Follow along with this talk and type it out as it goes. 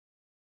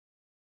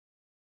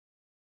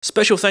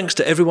Special thanks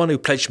to everyone who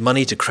pledged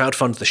money to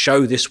crowdfund the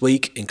show this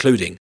week,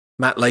 including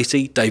Matt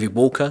Lacey, David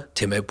Walker,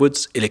 Tim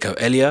Edwards, Iliko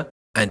Elia,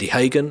 Andy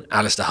Hagan,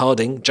 Alistair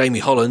Harding, Jamie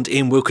Holland,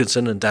 Ian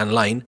Wilkinson and Dan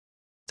Lane.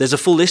 There's a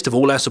full list of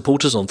all our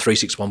supporters on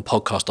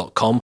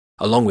 361podcast.com,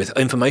 along with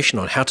information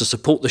on how to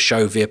support the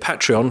show via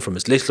Patreon from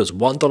as little as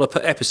 $1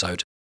 per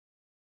episode.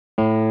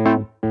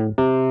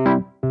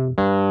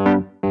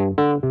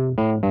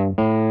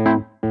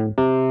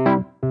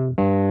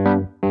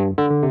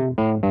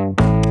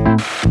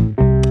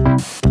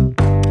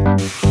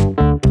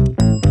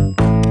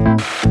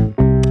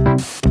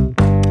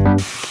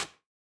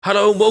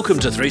 Hello and welcome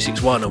to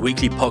 361, a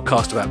weekly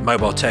podcast about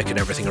mobile tech and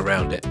everything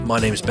around it. My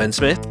name is Ben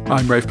Smith.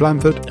 I'm Rafe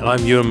Blanford. And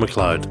I'm Ewan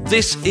McLeod.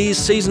 This is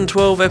Season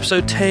 12,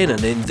 Episode 10,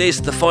 and in this,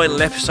 the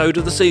final episode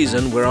of the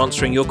season, we're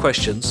answering your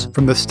questions.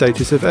 From the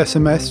status of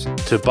SMS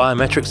to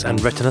biometrics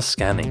and retina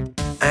scanning.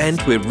 And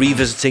we're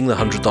revisiting the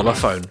 $100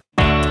 phone.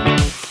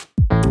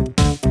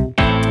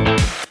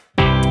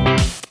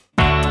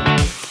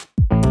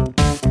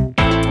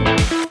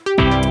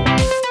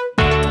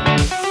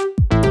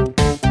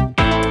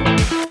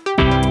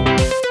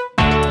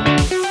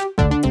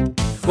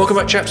 Welcome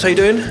back, chaps. How you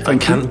doing? I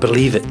can't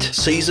believe it.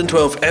 Season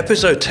 12,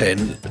 Episode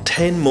 10.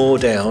 10 more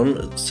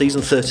down.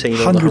 Season 13 on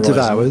Hundreds the of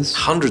horizon. hours.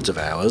 Hundreds of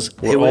hours.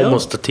 We're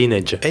almost a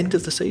teenager. End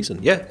of the season.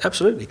 Yeah,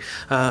 absolutely.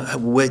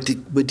 Where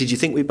did you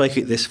think we'd make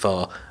it this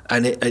far?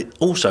 And it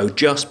also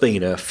just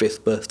been our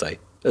 5th birthday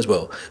as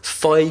well.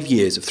 5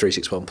 years of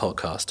 361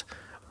 podcast.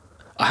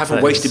 I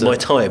haven't wasted my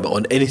time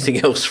on anything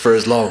else for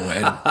as long,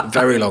 a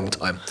very long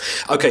time.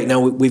 Okay, now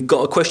we've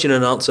got a question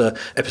and answer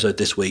episode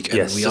this week, and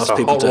yes, we it's asked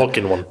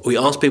people we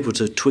asked people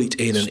to tweet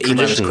in and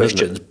email us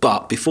questions.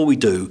 But before we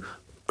do,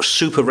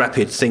 super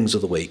rapid things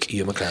of the week,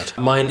 Ewan McLeod.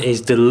 Mine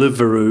is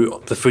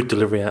Deliveroo, the food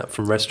delivery app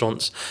from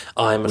restaurants.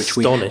 I'm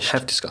astonished. We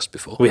have discussed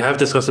before. We have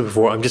discussed it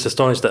before. I'm just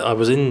astonished that I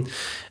was in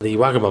the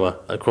Wagamama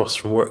across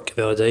from work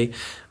the other day,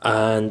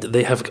 and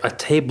they have a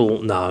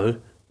table now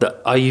that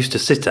I used to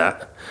sit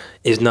at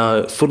is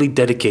now fully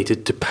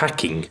dedicated to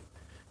packing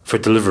for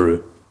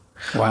Deliveroo.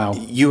 Wow.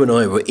 You and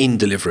I were in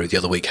Deliveroo the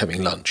other week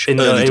having lunch. In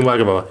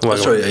Wagamama.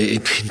 Sorry,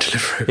 in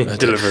Deliveroo.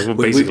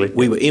 Deliveroo, basically.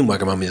 We were in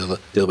Wagamama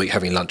the other week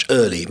having lunch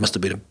early. It must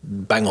have been a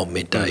bang on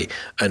midday.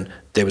 And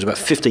there was about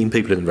 15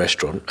 people in the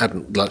restaurant.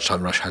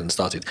 Lunchtime rush hadn't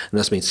started. And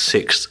that's been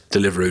 6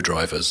 Deliveroo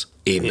drivers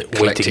in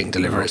collecting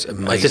deliveries.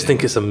 Amazing. I just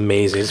think it's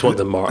amazing. It's what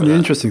the market. And the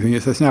interesting thing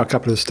is there's now a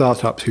couple of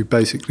startups who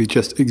basically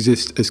just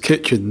exist as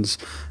kitchens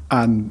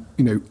and,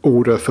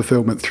 order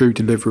fulfillment through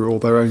Deliveroo or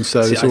their own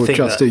service or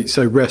Just Eat.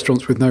 So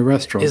restaurants with no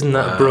restaurant. Isn't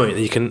that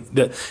brilliant?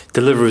 That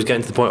Deliveroo is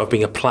getting to the point of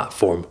being a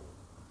platform.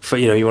 For,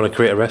 you want to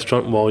create a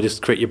restaurant, well,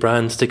 just create your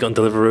brand, stick it on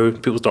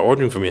Deliveroo, people start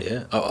ordering from you.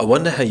 Yeah. I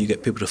wonder how you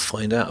get people to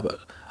find out about.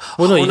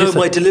 Well, no,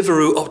 my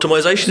Deliveroo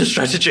optimization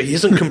strategy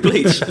isn't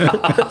complete.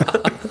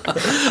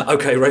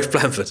 Okay, Rafe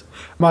Blanford.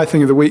 My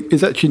thing of the week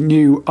is actually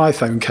new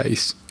iPhone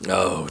case.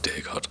 Oh,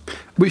 dear God.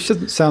 Which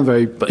doesn't sound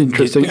very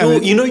interesting.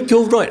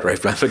 You're right,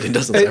 Rafe Blanford. It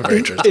doesn't sound very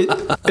interesting.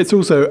 It's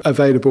also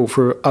available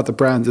for other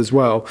brands as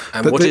well.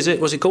 And what is it?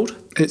 What's it called?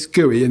 It's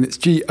GUI, and it's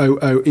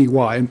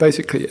GOOEY, and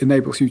basically it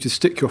enables you to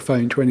stick your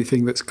phone to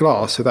anything that's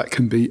glass, so that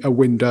can be a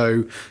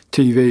window,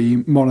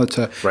 TV,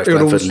 monitor. Rafe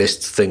Blanford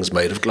lists things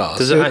made of glass.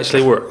 Does it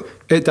actually work?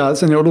 It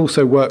does, and it will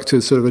also work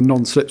to sort of a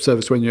non-slip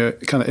surface when you're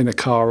kind of in a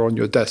car or on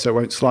your desk, so it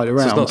won't slide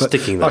around. So it's not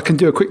sticking there. I can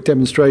do a quick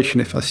demonstration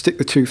if I stick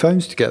the two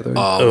phones together.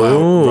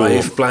 Oh, wow.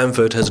 Rafe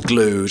Blanford has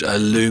glued a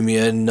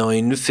Lumia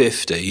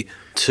 950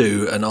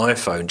 to an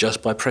iPhone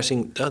just by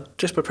pressing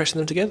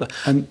them together.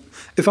 And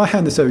if I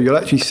hand this over, you'll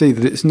actually see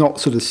that it's not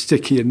sort of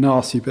sticky and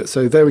nasty. But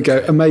so there we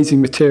go,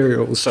 amazing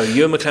materials. So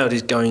Ewan McLeod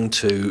is going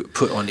to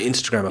put on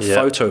Instagram a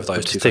photo of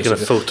those two. Taking a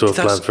photo of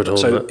Blanford.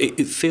 So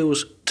it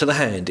feels to the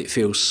hand, it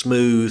feels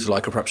smooth,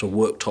 like perhaps a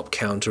worktop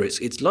counter.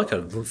 It's like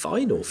a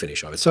vinyl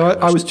finish, I would say. So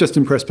I was just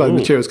impressed by the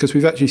materials, because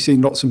we've actually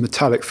seen lots of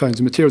metallic phones,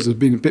 and materials have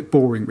been a bit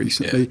boring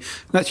recently. Yeah.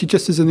 And actually,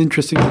 just as an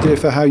interesting idea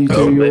for how you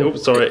do your...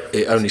 sorry.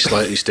 It only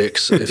slightly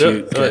sticks.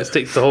 It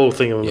sticks the whole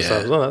thing on the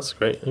side. Oh, that's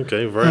great.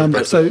 Okay, very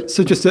impressive.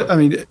 So just,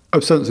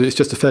 ostensibly it's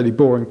just a fairly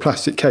boring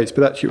plastic case,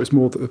 but actually it was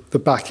more the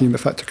backing and the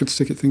fact I could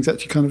stick at things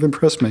actually kind of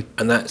impressed me.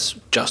 And that's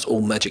just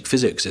all magic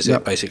physics, is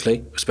it,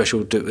 basically?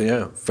 Special,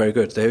 very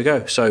good. There we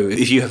go. So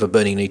if you have a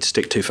burning need to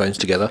stick two phones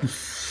together...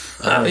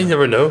 you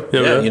never know.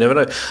 You never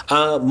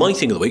know. My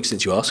thing of the week,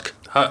 since you ask...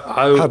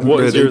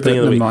 what is your thing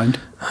of the week?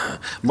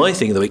 My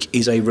thing of the week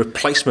is a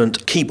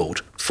replacement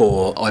keyboard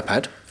for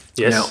iPad.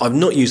 Yes. Now, I've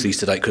not used these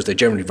today because they're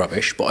generally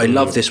rubbish, but I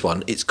love this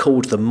one. It's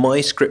called the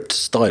MyScript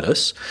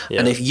Stylus. Yeah.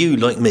 And if you,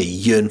 like me,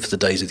 yearn for the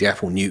days of the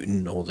Apple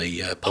Newton or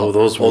the Palm,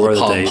 those were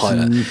the days.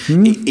 Pilot,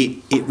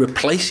 it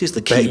replaces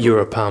the keyboard. You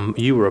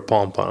were a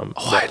Palm Pilot.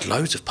 Oh, I had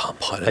loads of Palm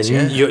Pilots,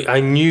 I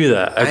knew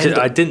that.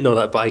 I didn't know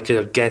that, but I could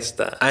have guessed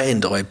that.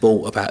 And I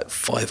bought about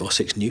 5 or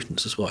 6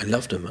 Newtons as well. I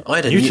loved them. I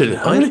had a Newton?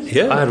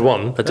 I had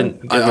one. I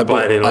didn't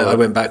buy any. I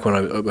went back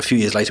a few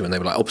years later when they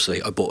were like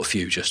obsolete. I bought a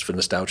few just for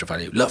nostalgia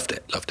value. Loved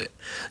it.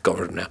 got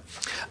rid of them now.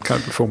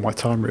 Kind of before my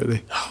time,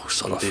 really. Oh,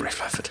 sod off, Ray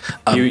Blanford.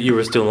 You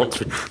were still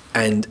Oxford.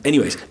 And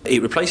anyways,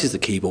 it replaces the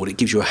keyboard. It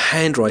gives you a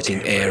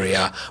handwriting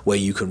area where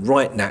you can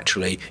write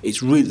naturally.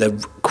 It's really,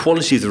 the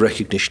quality of the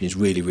recognition is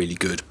really, really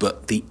good,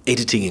 but the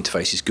editing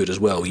interface is good as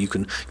well. You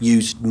can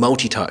use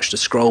multi-touch to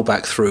scroll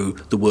back through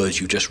the words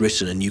you've just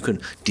written, and you can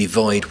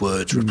divide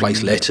words,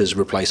 replace letters,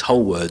 replace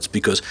whole words,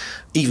 because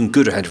even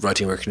good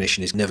handwriting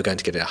recognition is never going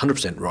to get it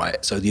 100%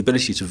 right. So the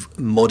ability to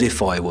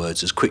modify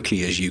words as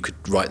quickly as you could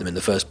write them in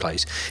the first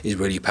place is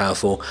really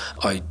powerful.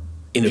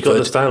 You got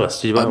the stylus?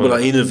 Did you buy one?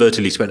 I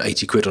inadvertently spent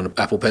 80 quid on an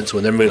Apple Pencil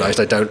and then realised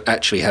I don't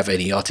actually have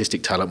any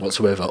artistic talent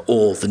whatsoever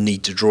or the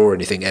need to draw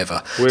anything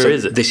ever. Where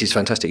is it? This is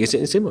fantastic. It's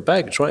in my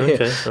bag. It's right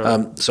here.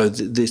 Right. So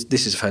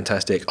this is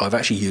fantastic. I've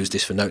actually used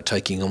this for note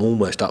taking. I'm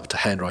almost up to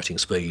handwriting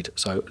speed.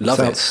 So love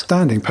it.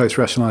 Outstanding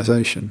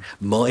post-rationalisation.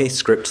 My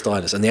script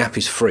stylus, and the app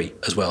is free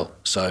as well.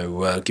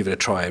 So give it a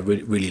try. I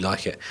really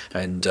like it.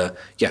 And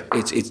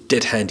it's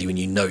dead handy when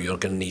you know you're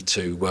going to need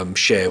to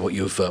share what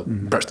you've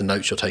perhaps the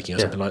notes you're taking or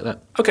something like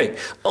that. Okay.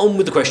 On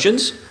with the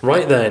questions.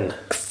 Right then.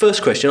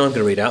 First question I'm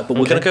going to read out, but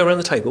we're going to go around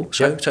the table,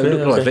 so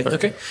look lively.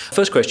 Okay.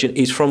 First question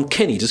is from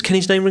Kenny. Does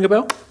Kenny's name ring a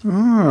bell?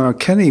 Oh,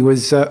 Kenny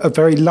was a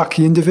very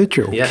lucky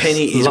individual. Yes,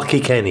 Kenny is lucky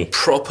Kenny.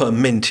 Proper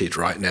minted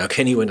right now.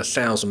 Kenny won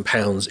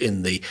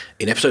 £1,000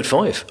 in episode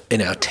 5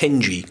 in our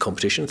Tenji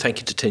competition. Thank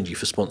you to Tenji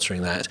for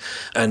sponsoring that.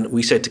 And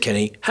we said to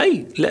Kenny,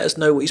 hey, let us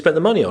know what you spent the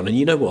money on. And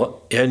you know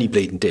what? He only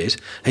bleeding did.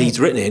 He's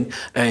written in.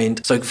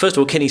 And so first of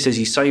all, Kenny says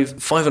he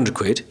saved 500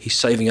 quid. He's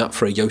saving up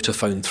for a Yota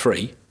Phone 3.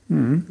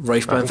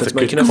 Rafe Blanford's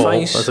making a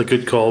face. That's a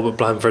good call, but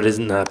Blanford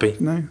isn't happy.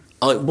 No.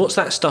 What's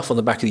that stuff on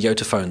the back of the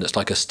Yota Phone that's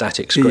like a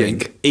static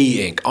screen?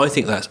 E-ink. I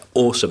think that's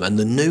awesome. And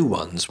the new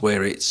ones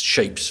where it's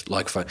shaped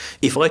like a phone.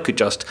 If I could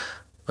just,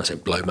 I say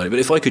blow money, but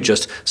if I could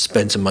just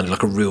spend some money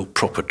like a real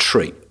proper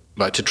treat,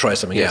 like to try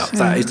something out,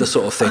 that is the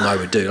sort of thing I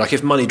would do. Like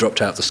if money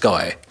dropped out of the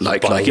sky,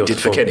 like it did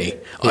for Kenny,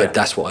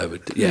 that's what I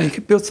would do. Yeah, you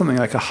could build something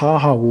like a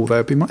ha-ha wall there.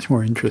 It would be much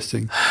more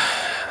interesting.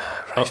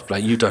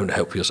 Like you don't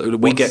help yourself.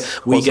 We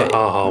get.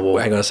 Wall?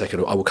 Hang on a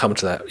second. I will come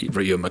to that,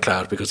 you and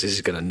McLeod, because this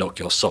is going to knock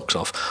your socks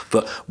off.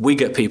 But we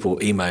get people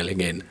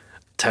emailing in,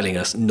 telling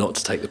us not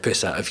to take the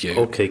piss out of you.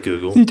 Okay,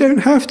 Google. You don't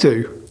have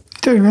to.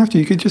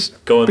 You could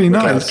just go on. Be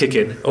McLeod, nice. Kick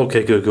in.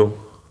 Okay, Google.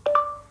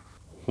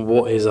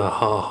 What is a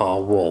ha-ha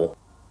wall?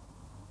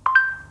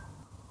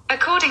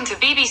 According to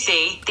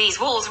BBC, these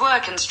walls were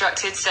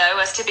constructed so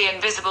as to be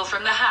invisible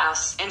from the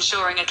house,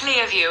 ensuring a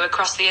clear view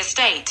across the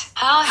estate.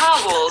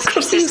 Ha-ha walls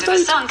consist of a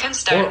sunken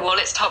stone wall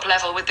at top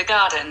level with the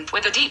garden,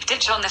 with a deep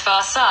ditch on the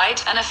far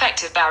side, an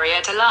effective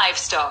barrier to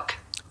livestock.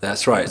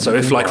 That's right. So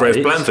if, like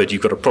Rafe Blanford,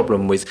 you've got a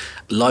problem with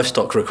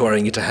livestock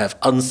requiring you to have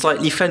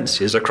unsightly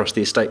fences across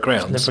the estate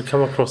grounds. Never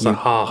come across a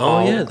ha-ha.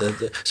 Oh,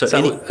 yeah. So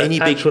any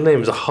big actual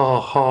name is a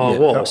ha-ha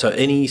wall. So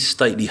any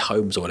stately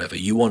homes or whatever,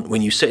 you want,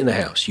 when you sit in the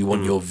house, you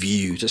want your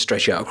view to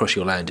stretch out across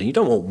your land, and you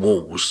don't want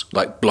walls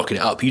like blocking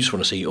it up. You just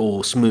want to see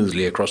all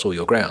smoothly across all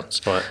your grounds.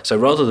 Right. So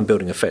rather than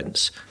building a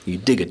fence, you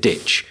dig a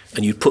ditch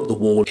and you put the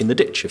wall in the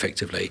ditch,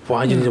 effectively.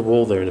 Why do you need a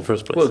wall there in the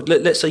first place? Well,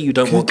 let's say you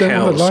don't want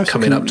cows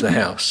coming up to the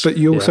house. But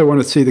you also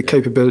want to see the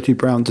capability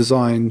Brown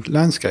designed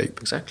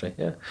landscape. Exactly,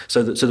 yeah.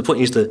 So the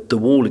point is that the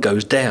wall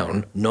goes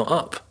down, not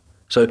up.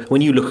 So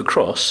when you look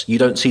across, you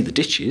don't see the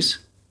ditches.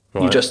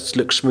 Right. You just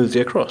look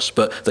smoothly across.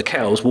 But the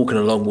cows walking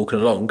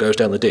along, goes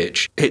down the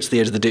ditch, hits the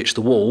edge of the ditch,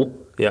 the wall,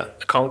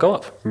 can't go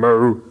up.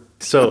 Moo.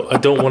 So I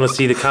don't want to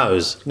see the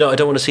cows. No, I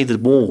don't want to see the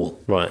wall.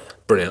 Right.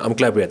 Brilliant. I'm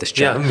glad we had this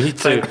chat. Yeah, me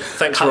too.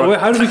 Thanks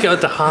how did we get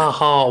to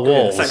ha-ha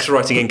walls? Thanks for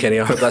writing in, Kenny.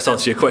 I hope that's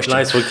answered your question.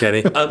 Nice one,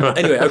 Kenny.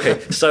 Anyway, okay.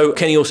 So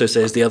Kenny also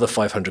says the other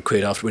 500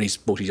 quid after when he's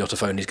bought his Yota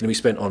Phone is going to be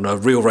spent on a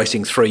Real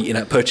Racing 3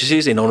 in-app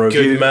purchases in honour of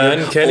you. Good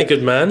man, Kenny,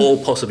 good man.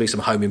 Or possibly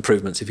some home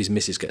improvements if his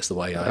missus gets the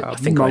way. I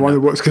think I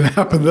wonder what's going to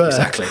happen there.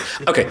 Exactly.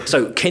 Okay,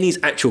 so Kenny's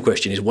actual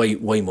question is way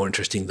more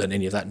interesting than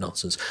any of that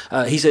nonsense.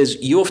 He says,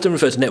 you often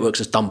refer to networks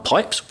as dumb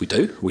pipes. We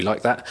do. We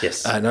like that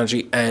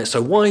analogy.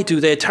 So why do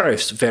their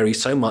tariffs vary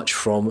so much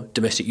from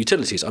domestic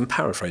utilities? I'm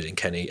paraphrasing,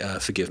 Kenny,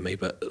 forgive me,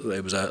 but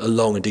it was a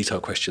long and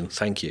detailed question.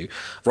 Thank you.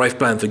 Rafe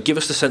Blanford, give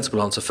us the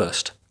sensible answer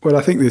first. Well,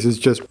 I think this is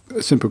just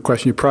a simple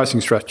question of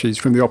pricing strategies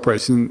from the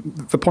operators. And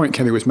the point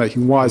Kenny was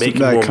making, why isn't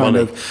there kind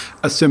of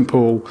a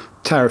simple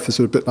tariff, a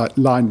sort of bit like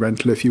line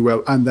rental, if you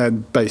will, and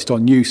then based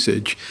on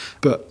usage?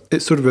 But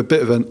it's sort of a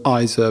bit of an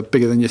eyes are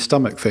bigger than your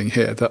stomach thing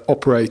here, that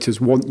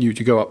operators want you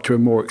to go up to a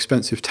more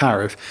expensive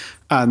tariff,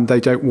 and they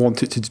don't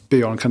want it to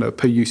be on kind of a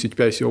per usage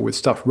basis or with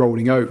stuff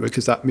rolling over,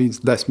 because that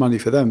means less money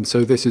for them.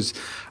 So this is,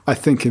 I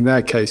think in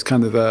their case,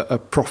 kind of a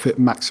profit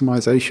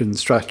maximization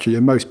strategy.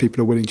 And most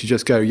people are willing to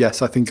just go,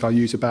 yes, I think I'll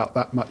use about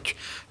that much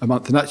a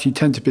month. And actually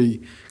tend to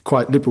be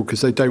quite liberal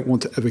because they don't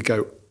want to ever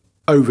go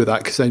over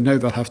that because they know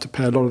they'll have to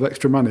pay a lot of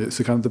extra money. It's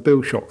the kind of the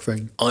bill shock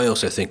thing. I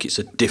also think it's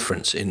a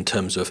difference in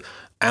terms of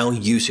our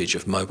usage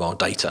of mobile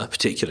data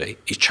particularly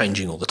is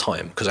changing all the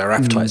time because our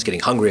appetite is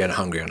getting hungrier and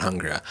hungrier and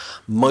hungrier.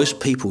 Most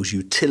people's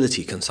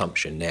utility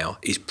consumption now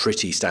is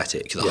pretty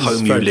static. The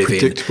home you live in,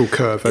 predictable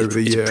curve over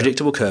the year. It's a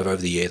predictable curve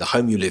over the year. The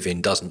home you live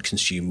in doesn't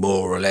consume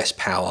more or less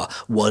power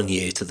one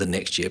year to the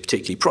next year,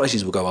 particularly.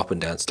 Prices will go up and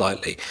down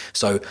slightly.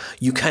 So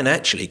you can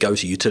actually go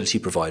to utility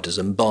providers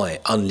and buy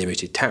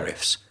unlimited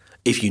tariffs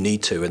if you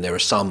need to, and there are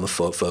some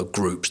for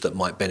groups that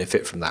might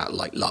benefit from that,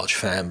 like large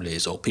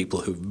families or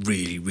people who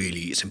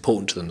really, it's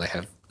important to them they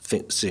have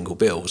single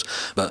bills.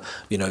 But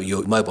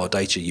your mobile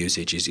data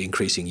usage is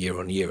increasing year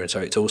on year, and so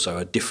it's also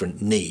a different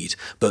need.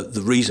 But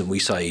the reason we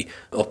say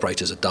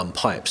operators are dumb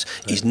pipes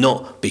is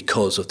not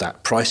because of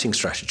that pricing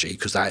strategy,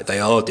 because they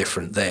are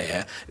different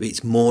there.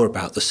 It's more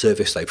about the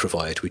service they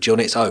provide, which on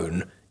its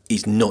own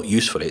is not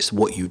useful. It's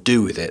what you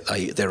do with it.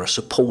 They're a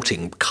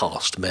supporting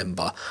cast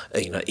member,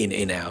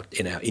 in our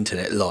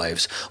internet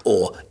lives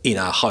or in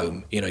our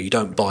home. You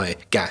don't buy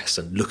gas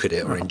and look at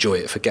it or enjoy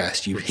it for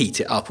gas. You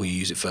heat it up or you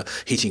use it for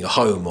heating your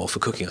home or for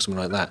cooking or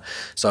something like that.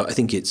 So I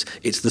think it's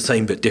the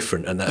same but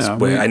different, and that's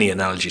where any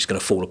analogy is going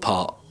to fall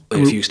apart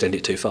if you extend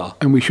it too far.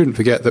 And we shouldn't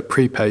forget that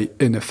prepay,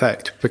 in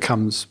effect,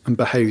 becomes and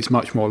behaves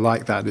much more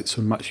like that. It's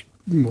much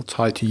more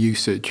tied to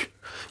usage.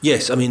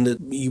 Yes, I mean,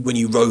 when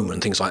you roam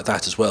and things like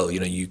that as well,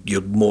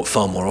 you're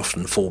far more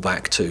often fall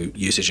back to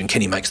usage. And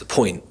Kenny makes the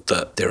point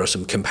that there are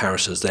some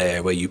comparisons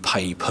there where you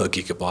pay per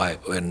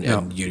gigabyte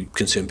and you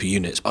consume per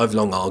units. I've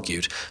long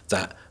argued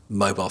that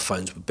mobile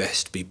phones would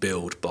best be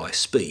billed by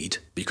speed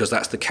because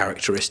that's the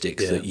characteristic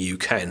that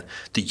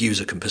the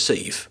user can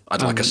perceive.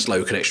 I'd like a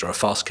slow connection or a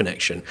fast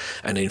connection.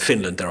 And in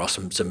Finland, there are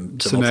some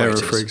Sonera,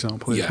 operators. for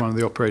example, is one of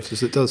the operators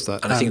that does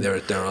that. And I think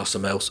there are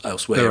some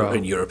elsewhere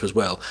in Europe as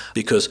well,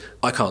 because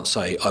I can't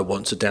say I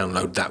want to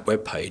download that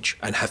web page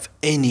and have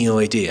any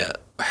idea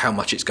how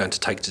much it's going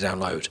to take to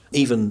download.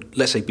 Even,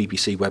 let's say,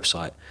 BBC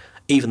website.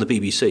 Even the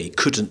BBC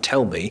couldn't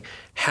tell me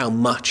how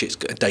much its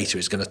data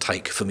is going to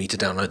take for me to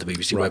download the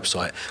BBC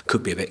website.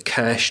 Could be a bit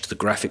cached, the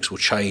graphics will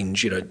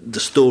change, the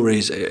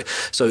stories.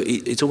 So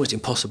it's almost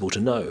impossible to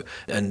know.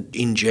 And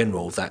in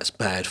general, that's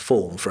bad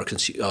form for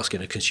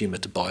asking a consumer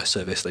to buy a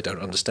service they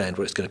don't understand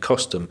what it's going to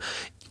cost them.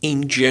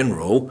 In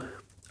general,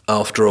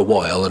 after a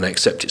while, and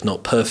accept it's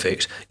not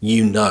perfect,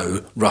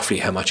 roughly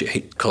how much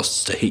it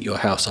costs to heat your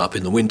house up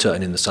in the winter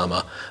and in the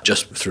summer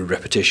just through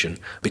repetition,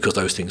 because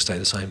those things stay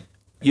the same.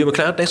 Hugh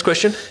McLeod, next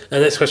question. The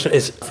next question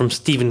is from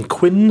Stephen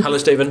Quinn. Hello,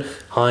 Stephen.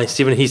 Hi,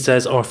 Stephen. He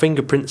says, are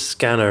fingerprint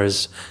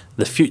scanners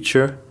the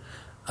future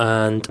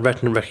and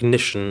retina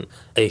recognition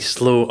a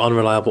slow,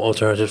 unreliable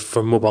alternative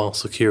for mobile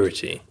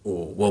security?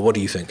 Oh, well, what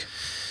do you think?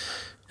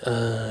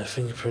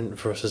 Fingerprint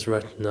versus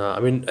retina. I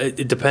mean,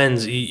 it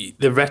depends.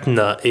 The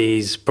retina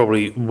is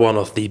probably one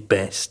of the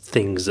best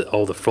things that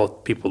all the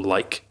fraud people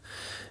like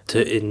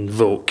to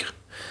invoke.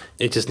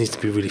 It just needs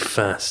to be really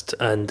fast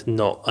and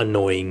not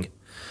annoying.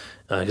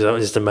 Because I'm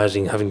just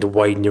imagining having to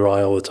widen your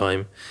eye all the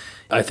time.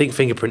 I think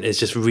fingerprint is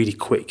just really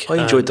quick.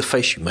 I enjoyed the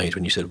face you made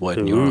when you said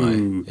widen your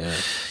eye. Yeah.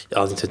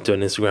 I'll need to do an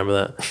Instagram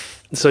of that.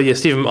 So yeah,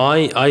 Stephen,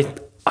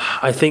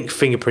 I think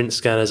fingerprint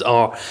scanners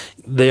are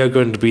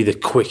going to be the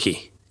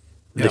quickie.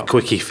 The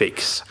quickie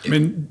fix. I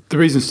mean, the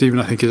reason Stephen,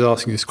 I think, is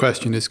asking this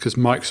question is because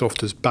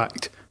Microsoft has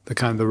backed the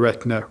kind of the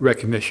retina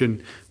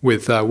recognition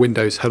with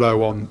Windows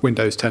Hello on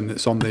Windows 10.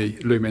 It's on the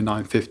Lumia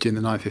 950 and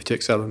the 950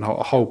 XL and a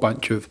whole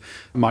bunch of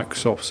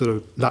Microsoft sort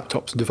of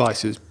laptops and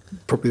devices,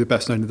 probably the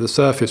best known of the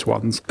Surface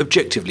ones.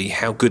 Objectively,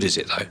 how good is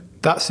it though?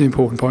 That's the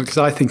important point, because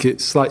I think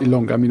it's slightly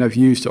longer. I mean, I've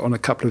used it on a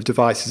couple of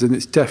devices and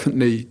it's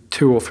definitely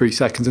 2 or 3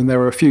 seconds, and there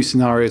are a few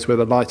scenarios where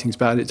the lighting's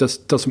bad, it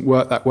just doesn't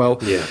work that well.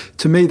 Yeah.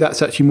 To me,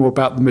 that's actually more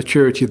about the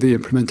maturity of the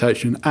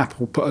implementation.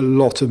 Apple put a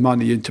lot of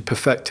money into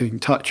perfecting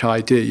Touch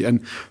ID,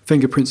 and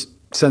fingerprint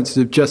sensors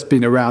have just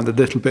been around a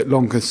little bit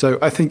longer. So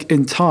I think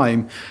in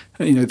time,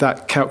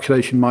 that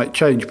calculation might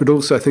change. But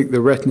also I think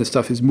the retina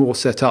stuff is more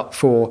set up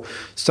for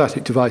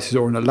static devices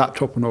or on a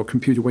laptop or a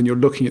computer when you're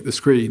looking at the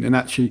screen, and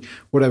actually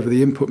whatever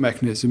the input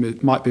mechanism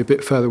is might be a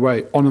bit further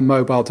away. On a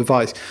mobile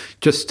device,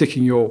 just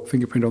sticking your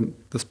fingerprint on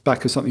the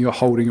back of something you're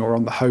holding or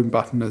on the home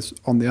button as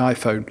on the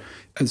iPhone,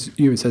 as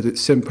Ewan said,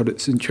 it's simple,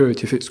 it's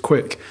intuitive, it's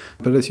quick.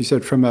 But as you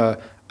said, from a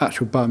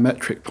actual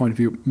biometric point of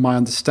view, my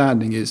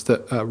understanding is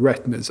that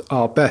retinas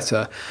are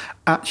better.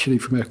 Actually,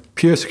 from a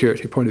pure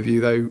security point of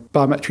view, though,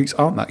 biometrics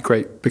aren't that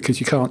great because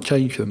you can't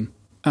change them.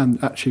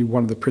 And actually,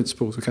 one of the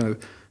principles of kind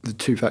of the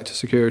two-factor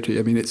security,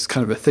 I mean, it's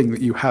kind of a thing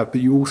that you have,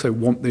 but you also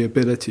want the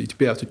ability to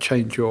be able to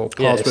change your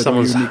password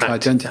or unique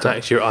identity.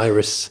 Hacked your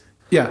iris.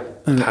 Yeah,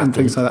 and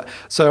things like that.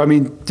 So, I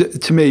mean,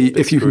 to me,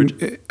 if you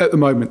can, at the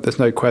moment, there's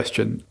no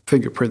question,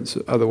 fingerprints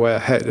are the way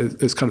ahead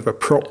as kind of a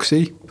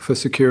proxy for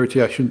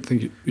security. I shouldn't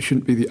think it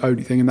shouldn't be the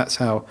only thing, and that's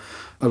how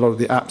a lot of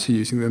the apps are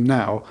using them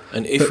now.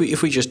 And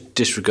if we just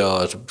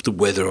disregard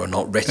whether or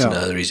not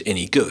retina is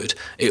any good,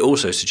 it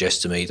also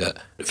suggests to me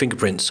that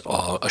fingerprints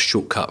are a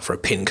shortcut for a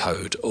PIN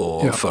code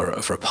or for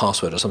a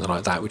password or something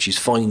like that, which is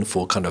fine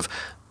for kind of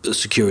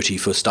security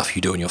for stuff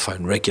you do on your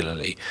phone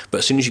regularly. But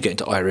as soon as you get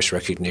into iris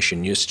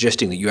recognition, you're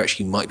suggesting that you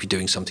actually might be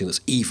doing something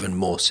that's even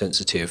more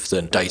sensitive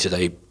than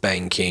day-to-day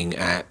banking,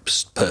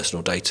 apps,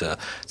 personal data,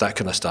 that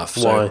kind of stuff.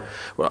 Why? So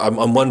well,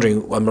 I'm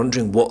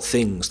wondering what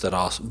things that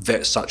are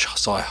such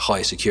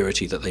high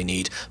security that they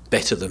need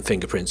better than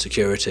fingerprint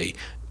security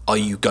are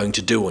you going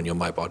to do on your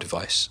mobile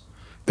device?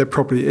 There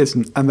probably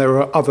isn't. And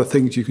there are other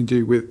things you can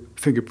do with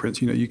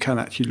fingerprints. You can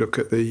actually look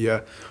at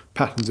the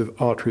patterns of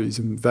arteries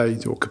and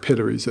veins or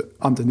capillaries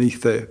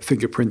underneath the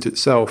fingerprint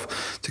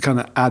itself to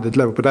kind of add a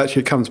level. But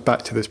actually it comes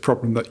back to this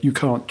problem that you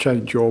can't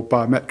change your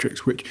biometrics,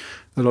 which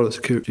a lot of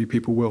security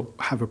people will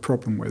have a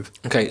problem with.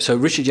 Okay, so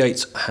Richard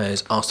Yates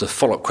has asked a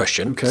follow-up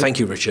question. Okay. Thank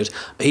you, Richard.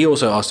 He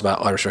also asked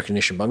about iris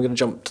recognition, but I'm going to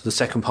jump to the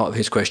second part of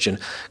his question.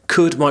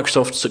 Could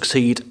Microsoft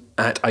succeed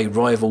at a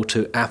rival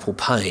to Apple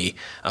Pay?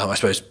 I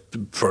suppose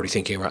probably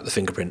thinking about the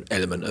fingerprint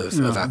element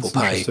of Apple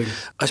Pay.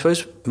 I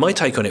suppose my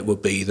take on it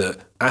would be that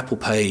Apple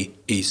Pay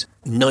is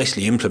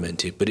nicely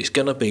implemented, but it's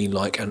going to be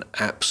like an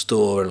app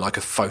store and like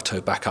a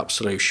photo backup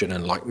solution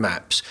and like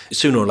maps.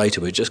 Sooner or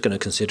later, we're just going to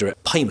consider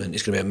it. Payment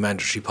is going to be a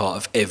mandatory part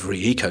of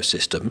every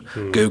ecosystem.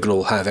 Google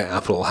will have it,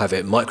 Apple will have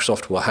it,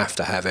 Microsoft will have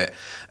to have it.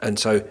 And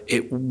so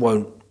it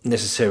won't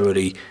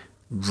necessarily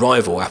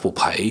rival Apple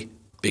Pay,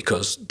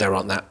 because there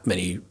aren't that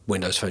many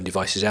Windows Phone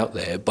devices out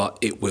there, but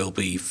it will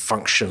be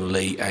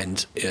functionally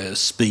and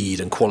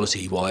speed and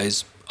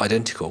quality-wise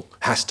identical.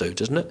 Has to,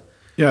 doesn't it?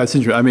 Yeah, it's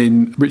interesting. I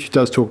mean, Richard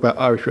does talk about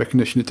iris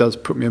recognition. It does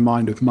put me in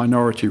mind of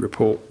Minority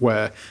Report,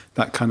 where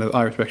that kind of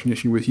iris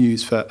recognition was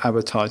used for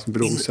advertising,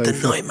 but also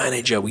the Night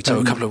Manager. We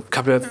talked a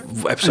couple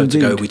of episodes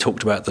ago. We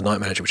talked about the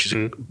Night Manager, which is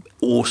an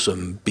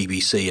awesome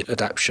BBC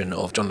adaptation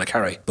of John le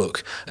Carre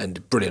book,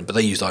 and brilliant. But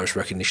they used iris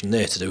recognition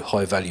there to do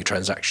high-value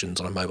transactions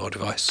on a mobile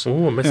device.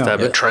 Oh, I missed that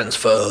bit.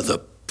 Transfer the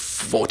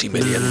 £40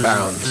 million.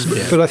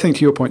 Yeah. But I think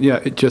to your point,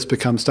 it just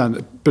becomes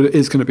standard. But it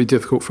is going to be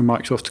difficult for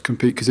Microsoft to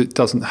compete because it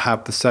doesn't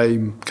have the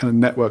same kind of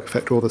network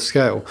effect or the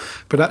scale.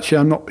 But actually,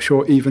 I'm not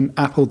sure even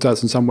Apple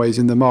does in some ways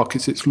in the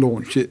markets it's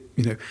launched.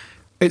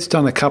 It's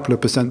done a couple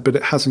of percent, but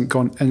it hasn't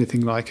gone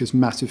anything like as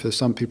massive as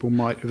some people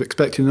might have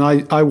expected.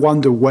 And I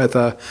wonder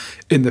whether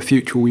in the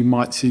future we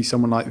might see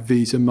someone like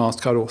Visa,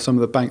 MasterCard or some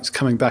of the banks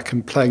coming back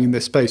and playing in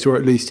this space, or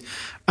at least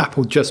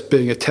Apple just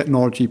being a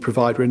technology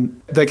provider.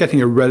 And they're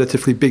getting a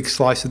relatively big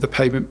slice of the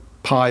payment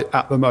pie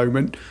at the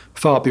moment,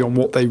 far beyond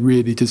what they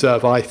really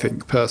deserve, I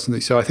think,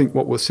 personally. So I think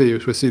what we'll see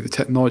is the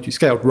technology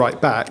scaled right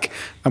back,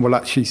 and we'll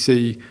actually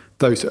see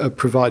those that are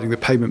providing the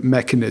payment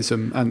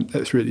mechanism, and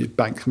it's really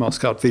banks,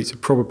 MasterCard, Visa,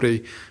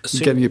 probably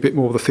getting a bit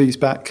more of the fees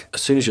back.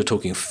 As soon as you're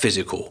talking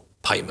physical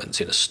payments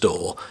in a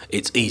store,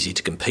 it's easy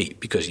to compete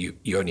because you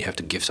only have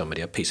to give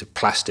somebody a piece of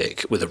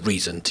plastic with a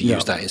reason to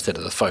use that instead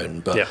of the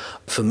phone. But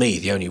for me,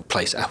 the only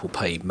place Apple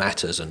Pay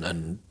matters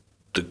and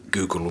the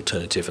Google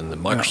alternative and the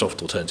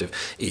Microsoft alternative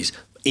is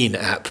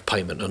in-app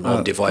payment and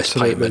on-device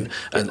payment,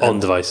 and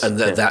on-device, and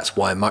that's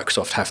why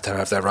Microsoft have to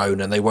have their own,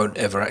 and they won't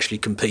ever actually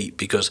compete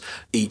because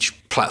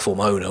each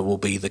platform owner will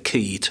be the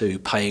key to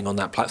paying on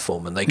that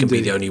platform, and they can be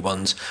the only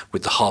ones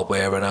with the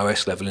hardware and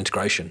OS level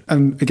integration.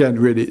 And again,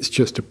 really, it's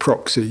just a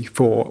proxy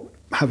for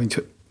having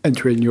to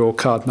enter in your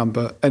card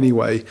number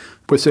anyway.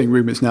 We're seeing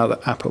rumours now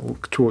that Apple,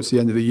 towards the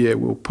end of the year,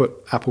 will put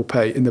Apple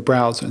Pay in the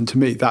browser. And to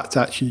me, that's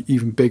actually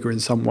even bigger in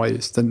some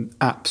ways than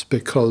apps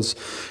because,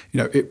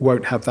 it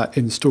won't have that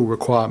install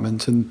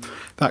requirement. And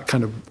that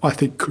kind of, I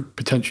think, could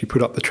potentially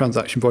put up the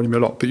transaction volume a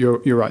lot. But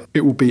you're right.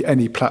 It will be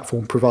any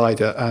platform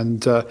provider.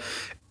 And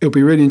it'll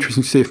be really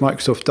interesting to see if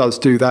Microsoft does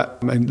do that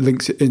and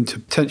links it into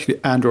potentially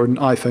Android and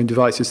iPhone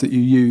devices that you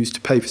use to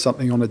pay for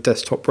something on a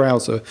desktop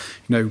browser,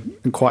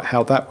 and quite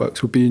how that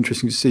works. Would be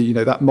interesting to see,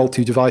 that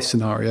multi-device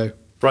scenario.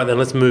 Right then,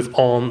 let's move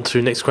on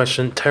to next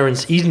question.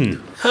 Terence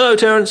Eden. Hello,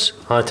 Terence.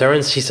 Hi,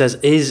 Terence. He says,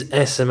 is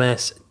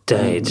SMS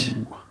dead?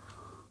 Ooh.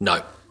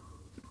 No.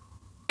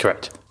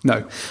 Correct.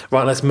 No.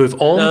 Right, let's move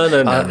on.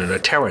 No.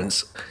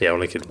 Terence,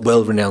 only kidding.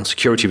 well-renowned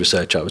security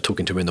researcher. I was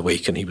talking to him in the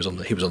week, and he was on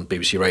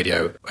BBC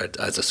Radio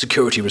as a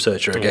security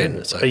researcher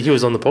again. So he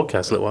was on the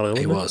podcast a little while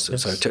ago. He was.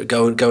 Yes. So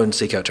go and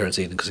seek out Terence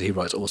Eden because he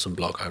writes awesome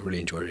blog. I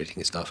really enjoy reading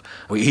his stuff.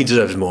 He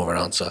deserves more of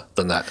an answer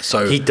than that.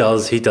 So he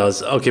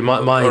does. Okay,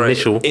 my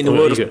initial in a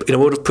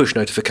world of push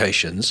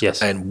notifications,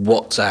 yes, and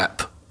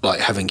WhatsApp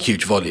having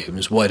huge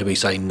volumes. Why do we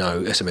say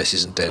no? SMS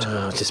isn't dead?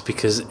 Just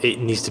because it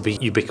needs to be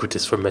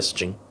ubiquitous for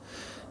messaging.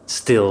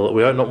 Still,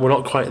 we're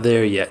not quite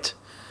there yet.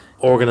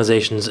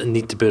 Organizations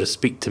need to be able to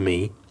speak to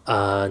me,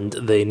 and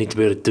they need to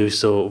be able to do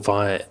so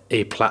via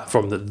a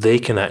platform that they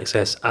can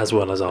access as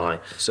well as I.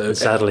 So and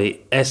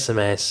sadly,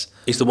 SMS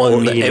is the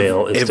one that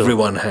email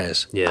everyone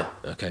has. Yeah.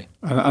 Okay.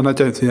 And I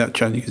don't think that's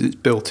changing because it's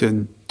built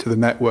into the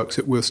networks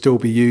that we'll still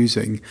be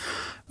using.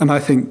 And I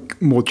think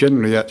more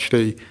generally,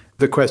 actually,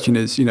 the question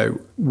is,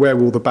 where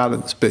will the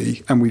balance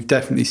be? And we've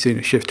definitely seen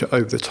a shift to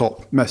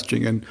over-the-top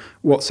messaging. And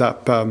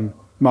WhatsApp,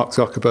 Mark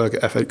Zuckerberg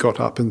at F8 got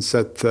up and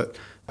said that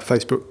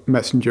Facebook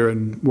Messenger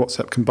and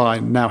WhatsApp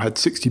combined now had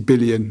 60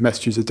 billion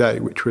messages a day,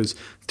 which was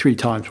 3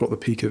 times what the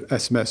peak of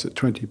SMS at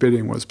 20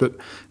 billion was. But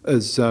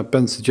as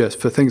Ben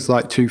suggests, for things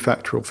like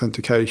two-factor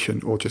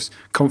authentication or just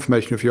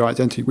confirmation of your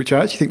identity, which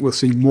I actually think we'll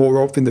see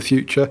more of in the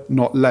future,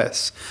 not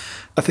less,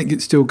 I think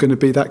it's still going to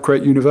be that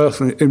great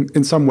universal.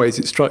 In some ways,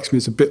 it strikes me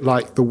as a bit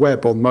like the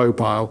web on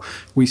mobile.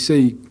 We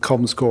see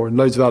Comscore and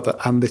loads of other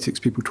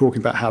analytics people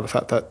talking about how the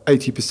fact that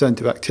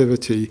 80% of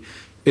activity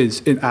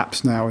is in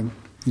apps now, and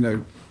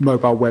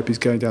mobile web is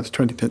going down to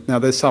 20%. Now,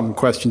 there's some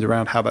questions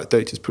around how that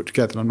data is put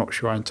together, and I'm not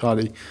sure I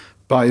entirely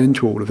buy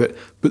into all of it.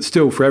 But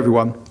still, for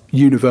everyone,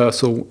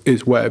 universal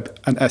is web,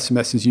 and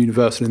SMS is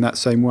universal in that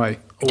same way.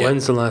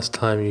 When's the last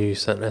time you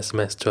sent an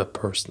SMS to a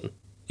person?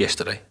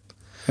 Yesterday.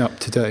 Yeah,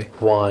 today.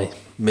 Why?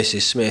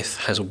 Mrs. Smith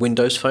has a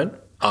Windows phone.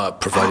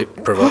 Provided.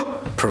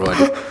 What?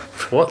 Provided.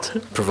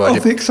 Oh,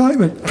 the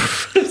excitement.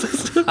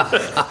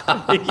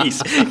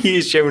 he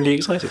is genuinely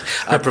excited.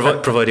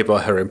 Provided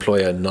by her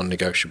employer,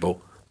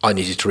 non-negotiable. I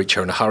needed to reach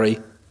her in a hurry,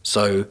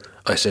 so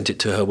I sent it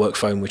to her work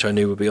phone, which I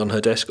knew would be on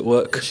her desk at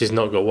work. She's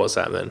not got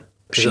WhatsApp then?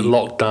 Is it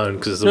locked down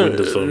because it's a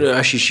Windows phone? No,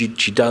 actually,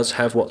 she does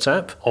have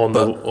WhatsApp. On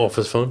the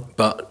office phone?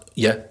 But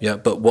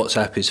but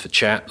WhatsApp is for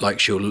chat. Like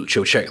she'll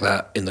check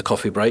that in the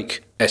coffee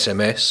break.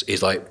 SMS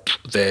is like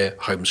their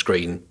home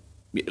screen.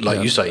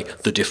 Like you say,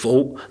 the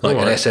default. Like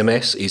an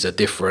SMS is a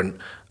different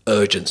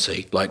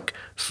urgency. Like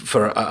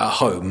for at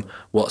home,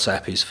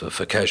 WhatsApp is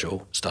for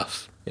casual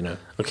stuff.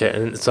 Okay,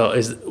 and so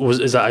is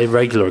that a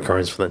regular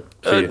occurrence for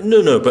them?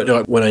 No, but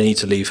like when I need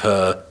to leave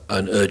her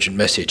an urgent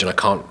message and I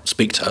can't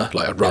speak to her,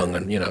 like I rung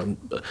and I'm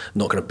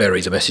not going to bury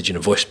the message in a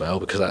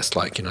voicemail because that's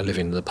like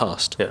living in the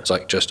past. Yeah. It's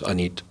like just I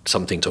need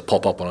something to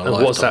pop up on a and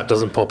lifetime. WhatsApp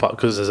doesn't pop up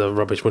because there's a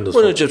rubbish Windows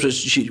Well, phone. no,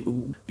 just she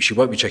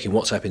won't be checking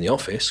WhatsApp in the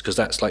office because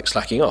that's like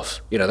slacking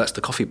off. That's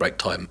the coffee break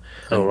time.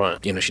 Oh, right.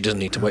 She doesn't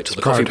need to wait till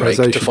the coffee break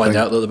to find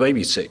out that the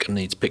baby's sick and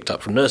needs picked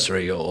up from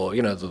nursery, or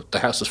the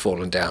house has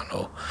fallen down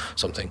or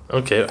something.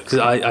 Okay, because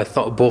I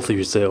thought both of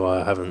you say, well,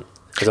 I haven't.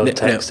 I don't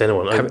text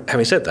anyone.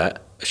 Having said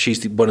that,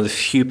 she's one of the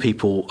few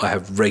people I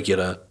have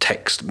regular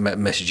text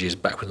messages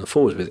backwards and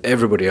forwards with.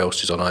 Everybody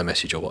else is on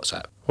iMessage or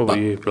WhatsApp. What were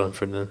you,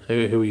 Blanford, then?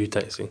 Who were you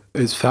texting?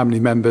 It's family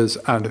members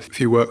and a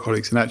few work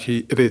colleagues. And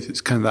actually,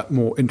 it's kind of that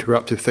more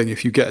interruptive thing.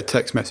 If you get a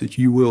text message,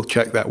 you will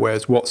check that,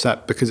 whereas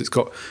WhatsApp, because it's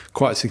got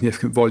quite a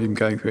significant volume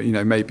going through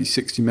it, maybe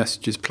 60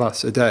 messages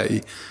plus a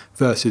day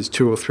versus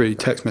 2 or 3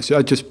 text messages,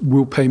 I just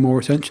will pay more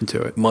attention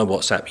to it. My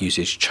WhatsApp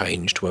usage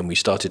changed when we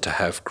started to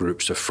have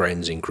groups of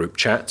friends in group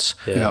chats.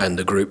 Yeah. And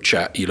the group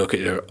chat, you look at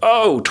it,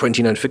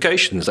 20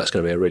 notifications, that's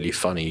going to be a really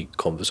funny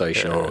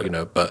conversation,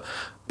 but...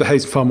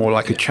 Behaves far more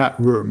like a chat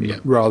room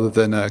rather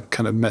than a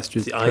kind of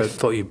messages. I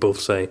thought you'd both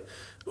say,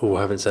 I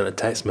haven't sent a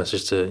text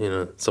message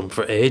to someone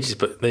for ages,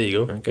 but there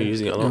you go. Okay. You're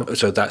using it a lot.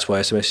 So that's why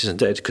SMS isn't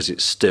dead, because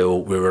it's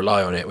still, we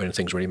rely on it when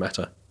things really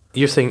matter.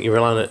 You're saying you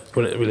rely on it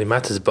when it really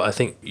matters, but I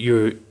think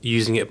you're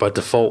using it by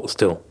default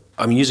still.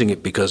 I'm using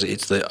it because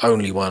it's the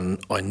only one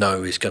I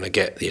know is going to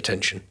get the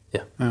attention.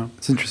 Yeah. Oh,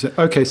 it's interesting.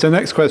 Okay, so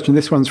next question.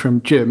 This one's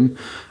from Jim.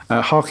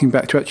 Harking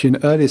back to actually an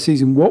earlier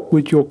season, what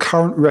would your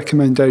current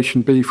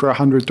recommendation be for a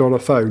 $100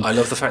 phone? I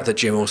love the fact that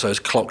Jim also has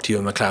clocked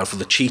Ewan McLeod for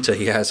the cheater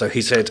he has. So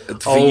he said,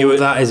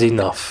 that is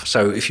enough.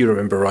 So if you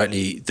remember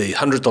rightly, the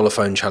 $100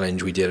 phone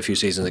challenge we did a few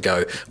seasons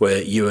ago,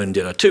 where Ewan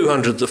did a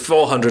 $200,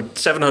 $400,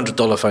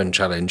 $700 phone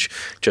challenge,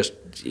 just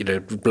blew the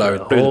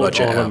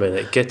budget out. Hold on a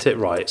minute, get it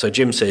right. So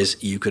Jim says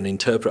you can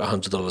interpret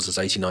 $100 as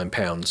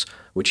 £89,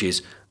 which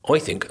is, I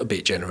think, a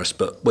bit generous,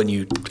 but when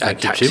you add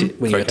taxes,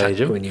 when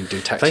you do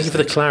taxes... Thank you for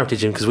the clarity,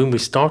 Jim, because when we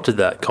started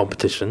that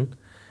competition,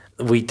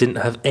 we didn't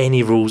have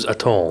any rules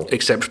at all.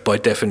 Except by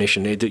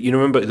definition. You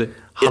remember the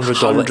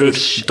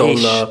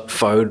 $100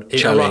 phone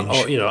challenge?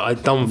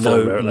 I'd done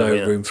for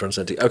no room for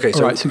uncertainty. Okay,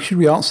 all right, so should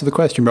we answer the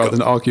question rather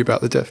than argue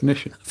about the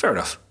definition? Fair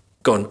enough.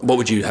 Go on, what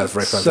would you have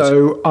recommended?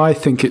 So I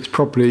think it's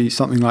probably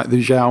something like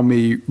the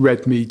Xiaomi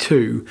Redmi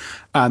 2.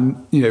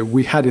 And,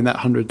 we had in that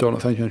 $100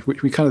 phone challenge,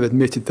 which we kind of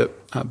admitted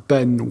that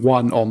Ben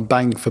won on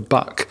bang for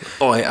buck.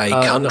 By a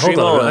country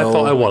mile. I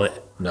thought I won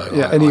it. No.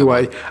 Yeah,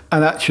 anyway,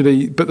 and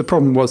actually, but the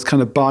problem was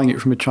kind of buying it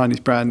from a Chinese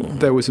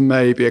brand, there was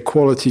maybe a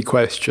quality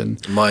question.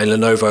 My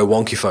Lenovo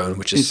wonky phone,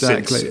 which is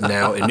since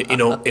now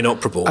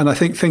inoperable. And I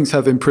think things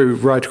have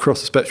improved right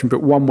across the spectrum,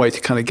 but one way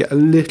to kind of get a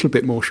little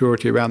bit more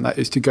surety around that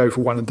is to go for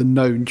one of the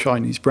known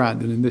Chinese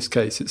brand, and in this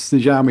case, it's the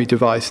Xiaomi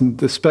device, and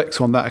the specs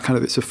on that are kind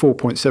of, it's a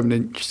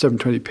 4.7-inch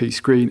 720p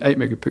screen,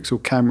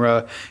 8-megapixel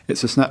camera,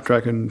 it's a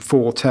Snapdragon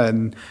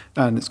 410,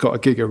 and it's got a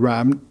gig of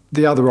RAM.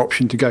 The other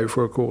option to go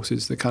for, of course,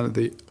 is the kind of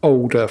the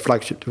older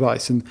flagship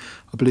device, and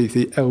I believe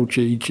the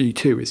LG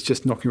G2 is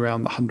just knocking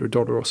around the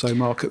 $100 or so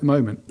mark at the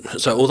moment.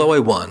 So, although I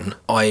won,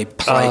 I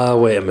played.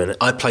 Wait a minute.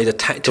 I played a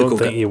tactical. Don't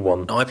think you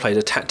won. I played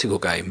a tactical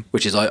game,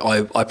 which is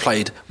I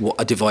played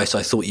a device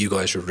I thought you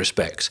guys would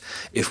respect.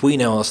 If we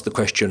now ask the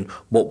question,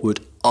 what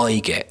would I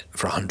get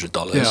for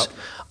 $100? Yeah.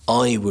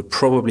 I would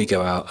probably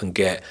go out and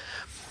get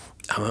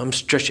I'm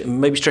stretching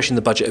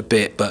the budget a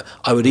bit, but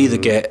I would either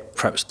get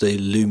perhaps the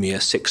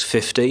Lumia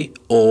 650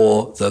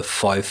 or the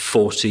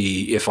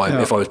 540 if I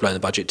was blowing the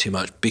budget too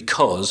much,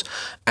 because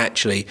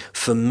actually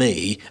for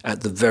me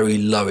at the very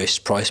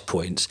lowest price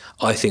points,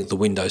 I think the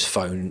Windows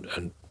Phone,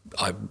 and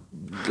I'm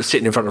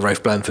sitting in front of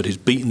Rafe Blanford who's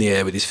beating the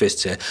air with his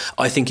fists here,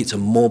 I think it's a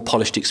more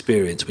polished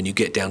experience when you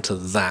get down to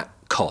that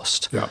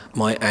cost. Yeah.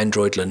 My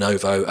Android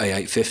Lenovo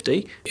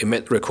A850, it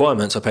met the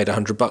requirements. I paid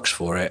 $100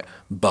 for it,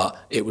 but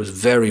it was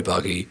very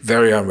buggy,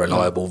 very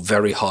unreliable,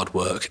 very hard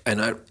work,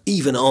 and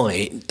even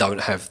I don't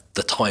have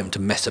the time to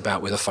mess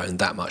about with a phone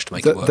that much to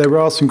make it work. There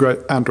are some great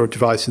Android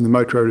devices in the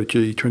Motorola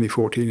G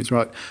 2014 is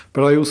right,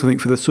 but I also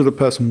think for the sort of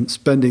person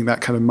spending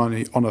that kind of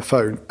money on a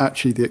phone,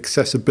 actually the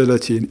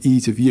accessibility and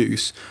ease of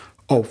use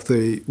of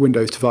the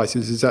Windows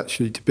devices is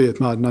actually to be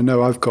admired. And I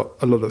know I've got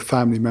a lot of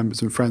family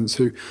members and friends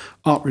who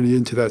aren't really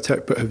into their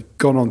tech but have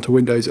gone on to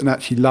Windows and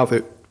actually love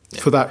it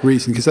for that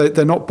reason, because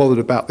they're not bothered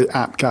about the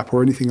app cap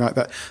or anything like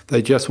that.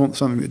 They just want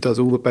something that does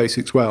all the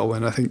basics well.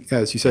 And I think,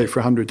 as you say, for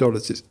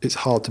 $100, it's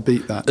hard to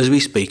beat that. As we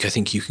speak, I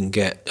think you can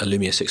get a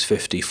Lumia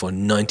 650 for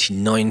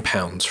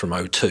 £99 from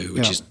O2,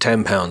 which is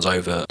 £10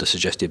 over the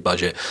suggested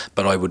budget.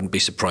 But I wouldn't be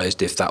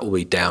surprised if that will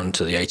be down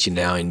to the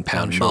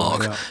 £89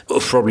 mark,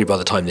 probably by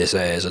the time this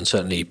airs. And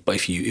certainly,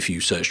 if you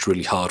searched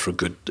really hard for a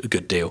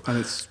good deal, and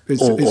it's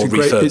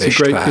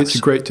a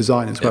great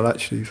design as well.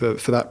 Actually,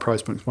 for that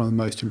price point, it's one of the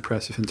most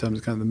impressive in terms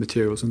of kind of the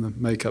materials and the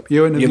makeup.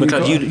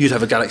 You'd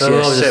have a Galaxy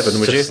S7,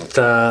 would you? Just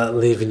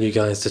leaving you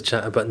guys to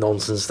chat about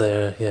nonsense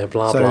there. Yeah,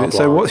 blah, blah, blah.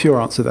 So what's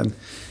your answer then?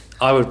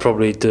 I would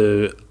probably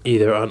do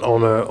either an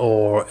Honor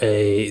or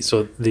the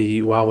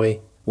Huawei.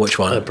 Which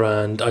one?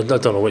 Brand. I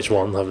don't know which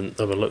one. I haven't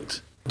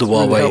looked. The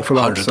Huawei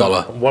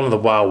 $100. One of the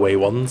Huawei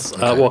ones.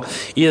 Okay.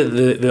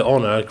 Either the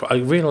Honor. I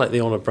really like the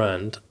Honor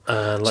brand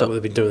and what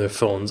they've been doing with their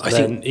phones.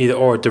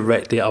 Or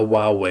directly a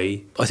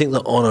Huawei. I think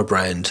the Honor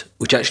brand,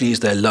 which actually is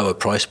their lower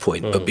price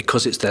point, but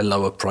because it's their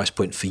lower price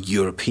point for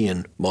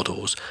European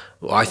models,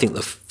 I think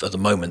at the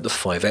moment the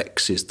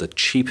 5X is the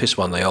cheapest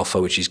one they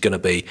offer, which is going to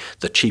be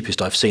the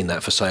cheapest I've seen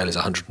that for sale is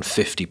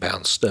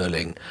 £150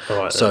 sterling.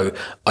 Right, so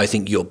I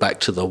think you're back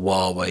to the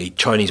Huawei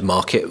Chinese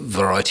market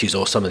varieties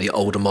or some of the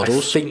older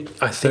models.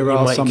 I think there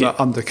are some that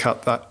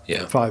undercut that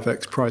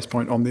 5X price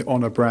point on the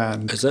Honor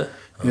brand. Is there?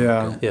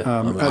 Yeah.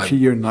 Actually,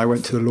 you and I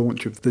went to the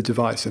launch of the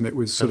device, and it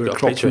was sort of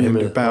clocking in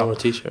about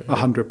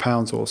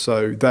 £100 or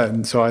so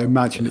then. So I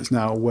imagine it's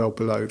now well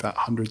below that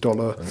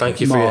 $100 Thank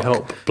you for your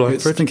help,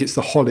 Blanford. I think it's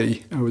the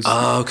Holly.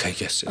 Okay,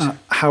 yes.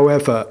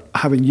 However,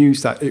 having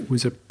used that, it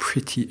was a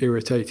pretty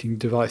irritating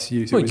device to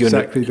use. It was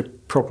exactly the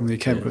problem it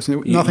came across.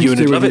 Nothing to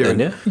do with it then,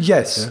 yeah?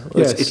 Yes.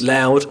 Yes. It's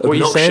loud,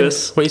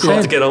 obnoxious. What are you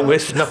saying? To get on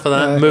with. Enough of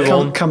that. Move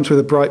on. Comes with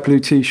a bright blue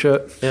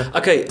T-shirt. Yeah.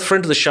 Okay,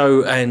 friend of the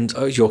show and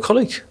your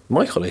colleague,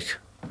 my colleague.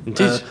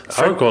 Indeed.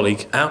 Our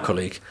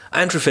colleague,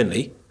 Andrew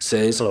Finley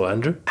says, Hello,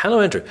 Andrew.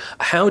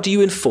 How do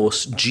you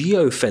enforce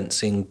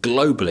geofencing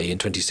globally in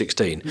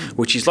 2016?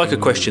 Which is like a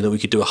question that we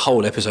could do a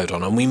whole episode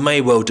on, and we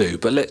may well do,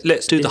 but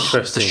let's do the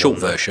short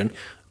version.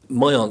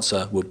 My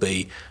answer would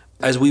be,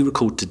 as we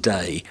record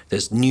today,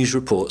 there's news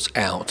reports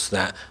out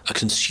that a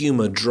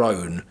consumer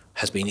drone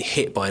has been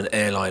hit by an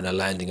airliner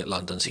landing at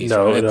London's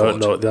Heathrow Airport.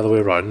 No, the other way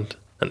around.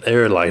 An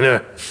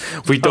airliner.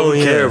 We don't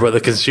care about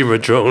the consumer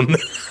drone.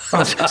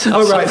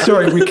 Right,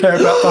 sorry, we care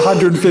about the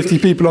 150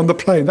 people on the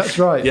plane, that's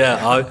right.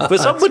 Yeah,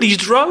 but somebody's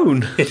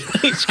drone.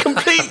 It's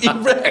completely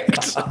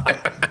wrecked.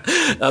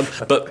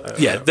 But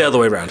the other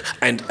way around.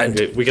 And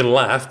we can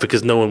laugh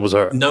because no one was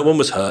hurt. No one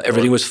was hurt,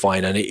 everything was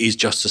fine, and it is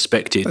just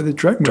suspected. The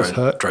drone was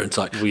hurt. Drone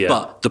site.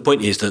 But the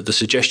point is that the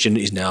suggestion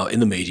is now in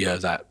the media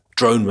that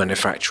drone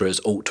manufacturers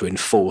ought to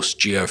enforce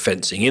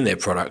geofencing in their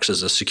products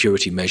as a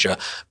security measure.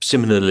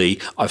 Similarly,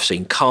 I've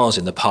seen cars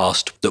in the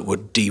past that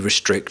would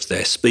de-restrict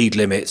their speed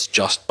limits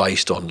just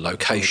based on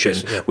location.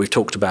 We've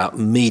talked about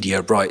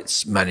media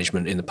rights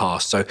management in the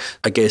past. So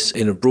I guess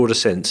in a broader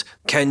sense,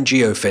 can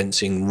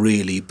geofencing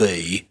really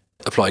be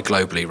applied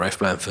globally, Rafe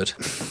Blanford?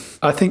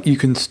 I think you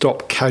can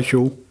stop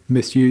casual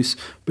misuse,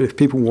 but if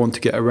people want to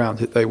get around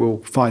it, they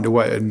will find a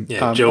way. And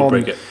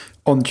jailbreak it.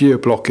 On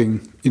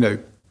geo-blocking,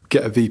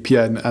 get a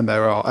VPN, and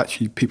there are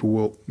actually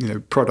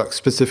products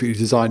specifically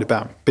designed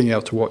about being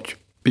able to watch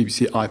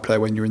BBC iPlayer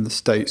when you're in the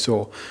States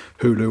or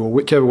Hulu or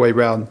whichever way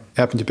round it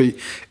happen to be.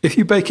 If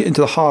you bake it into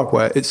the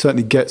hardware, it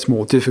certainly gets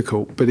more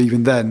difficult, but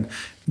even then,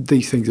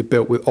 these things are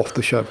built with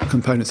off-the-shelf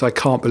components. I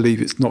can't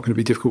believe it's not going to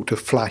be difficult to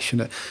flash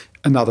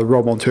another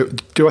ROM onto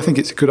it. Do I think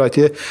it's a good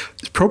idea?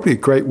 It's probably a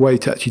great way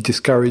to actually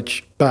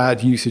discourage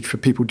bad usage for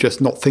people just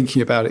not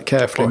thinking about it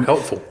carefully. Quite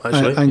helpful,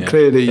 actually. And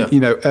clearly,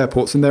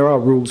 airports, and there are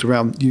rules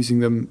around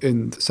using them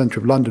in the centre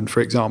of London, for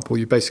example.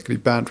 You're basically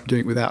banned from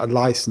doing it without a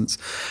licence.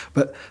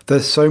 But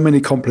there's so many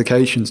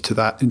complications to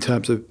that in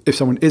terms of if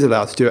someone is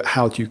allowed to do it,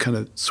 how do you kind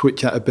of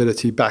switch that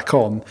ability back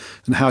on,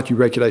 and how do you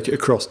regulate it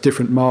across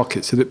different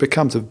markets so that it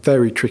becomes a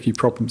very tricky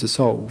problem to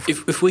solve.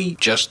 If we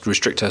just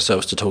restrict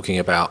ourselves to talking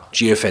about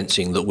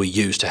geofencing that we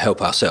use to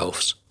help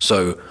ourselves,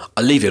 so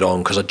I leave it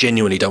on because I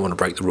genuinely don't want to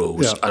break the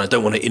rules and I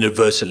don't want to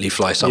inadvertently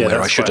fly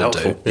somewhere I shouldn't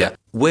do.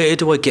 where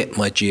do I get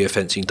my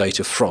geofencing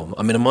data from?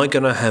 I mean, am I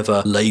going to have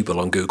a label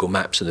on Google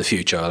Maps in the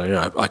future?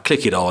 I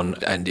click it on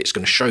and it's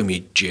going to show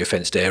me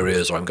geofenced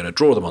areas, or I'm going to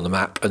draw them on the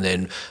map, and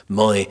then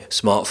my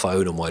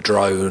smartphone or my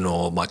drone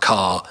or my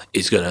car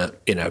is going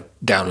to,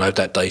 download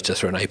that data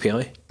through an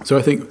API? So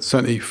I think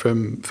certainly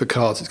for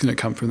cars, it's going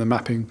to come from the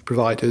mapping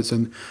providers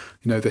and,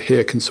 the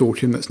HERE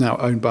consortium that's now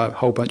owned by a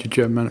whole bunch of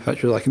German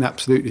manufacturers. I can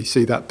absolutely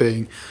see that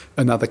being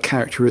another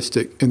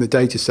characteristic in the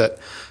data set.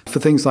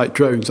 For things like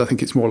drones, I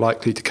think it's more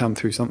likely to come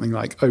through something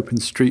like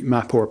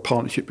OpenStreetMap or a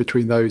partnership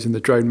between those and the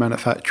drone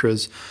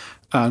manufacturers.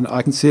 And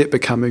I can see it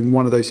becoming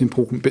one of those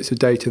important bits of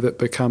data that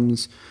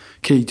becomes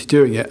key to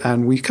doing it.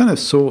 And we kind of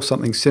saw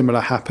something similar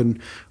happen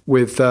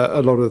with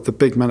a lot of the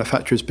big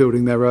manufacturers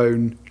building their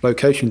own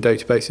location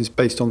databases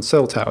based on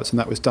cell towers, and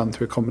that was done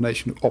through a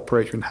combination of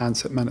operator and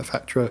handset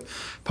manufacturer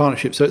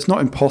partnerships. So it's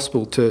not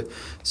impossible to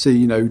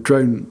see,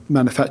 drone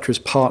manufacturers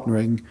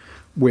partnering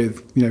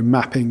with,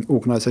 mapping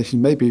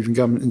organisations, maybe even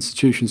government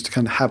institutions, to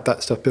kind of have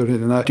that stuff built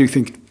in. And I do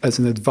think as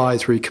an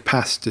advisory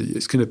capacity,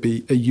 it's going to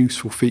be a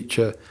useful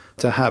feature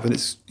to have. And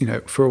it's,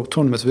 for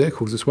autonomous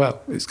vehicles as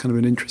well, it's kind of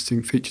an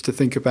interesting feature to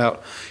think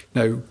about,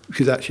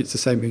 because actually it's the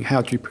same thing.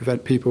 How do you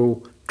prevent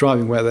people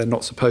driving where they're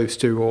not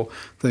supposed to, or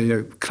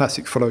the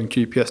classic following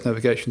GPS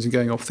navigations and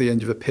going off the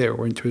edge of a pier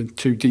or into a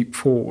too deep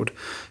ford?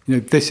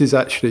 This is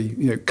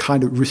actually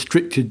kind of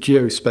restricted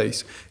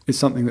geospace is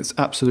something that's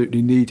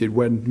absolutely needed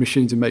when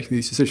machines are making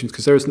these decisions,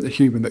 because there isn't a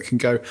human that can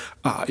go,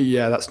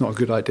 yeah, that's not a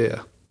good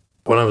idea.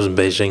 When I was in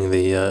Beijing,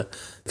 the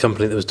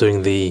company that was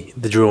doing the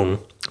drone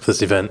for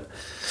this event,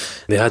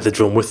 they had the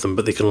drone with them,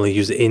 but they could only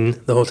use it in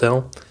the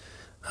hotel.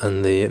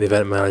 And the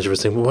event manager was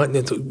saying, well,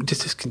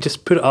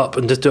 just put it up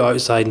and just do it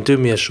outside and do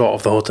me a shot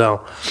of the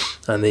hotel.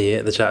 And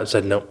the chap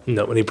said, no.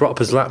 And he brought up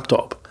his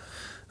laptop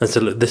and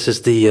said, look, this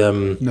is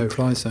the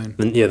no-fly zone.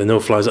 The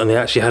no-fly zone. And they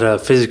actually had a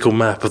physical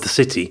map of the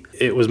city.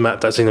 It was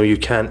mapped out saying, no, you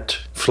can't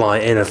fly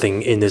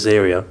anything in this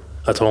area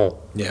at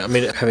all. Yeah, I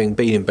mean, having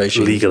been in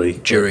Beijing legally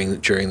during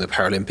the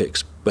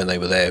Paralympics, when they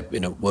were there,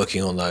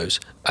 working on those,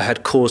 I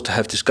had cause to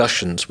have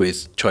discussions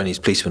with Chinese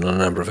policemen on a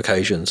number of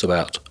occasions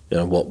about,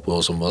 what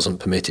was and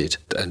wasn't permitted.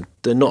 And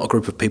they're not a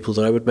group of people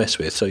that I would mess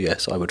with. So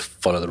yes, I would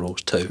follow the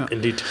rules too. Yeah.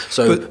 Indeed.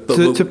 So,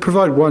 but to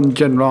provide one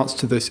general answer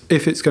to this,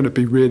 if it's going to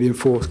be really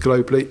enforced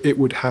globally, it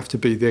would have to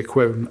be the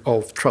equivalent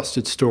of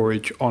trusted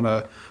storage on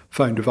a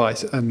phone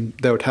device, and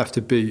there would have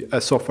to be a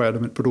software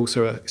element but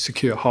also a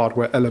secure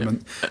hardware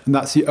element. Yeah. And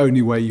that's the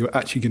only way you're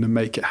actually going to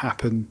make it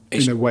happen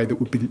in a way that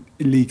would be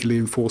legally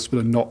enforceable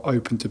and not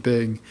open to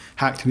being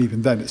hacked. And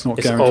even then, it's not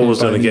guaranteed. It's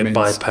always going to get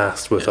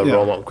bypassed with a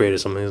ROM upgrade or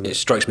something, isn't it? It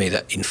strikes me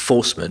that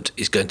enforcement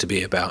is going to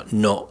be about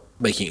not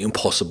making it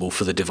impossible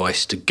for the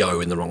device to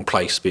go in the wrong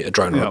place, be it a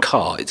drone or a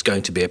car. It's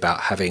going to be about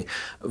having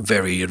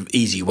very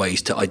easy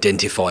ways to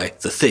identify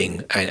the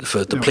thing and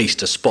for the police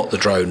to spot the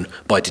drone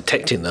by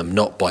detecting them,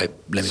 not by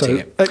limiting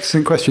it.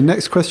 Excellent question.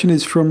 Next question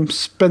is from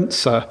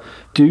Spencer.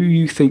 Do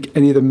you think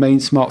any of the main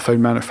smartphone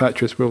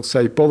manufacturers will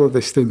say, bother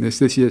this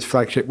year's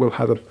flagship will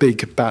have a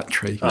big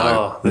battery?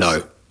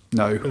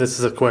 No. This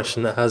is a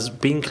question that has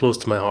been close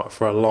to my heart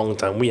for a long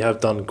time. We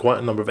have done quite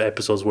a number of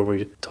episodes where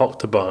we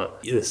talked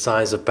about the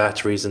size of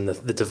batteries and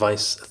the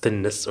device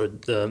thinness or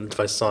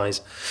device size.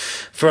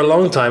 For a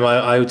long time,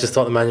 I just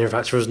thought the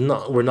manufacturers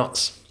were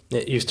nuts.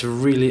 It used to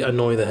really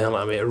annoy the hell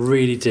out of me. It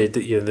really did.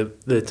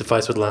 The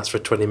device would last for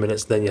 20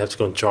 minutes, then you have to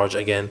go and charge it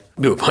again.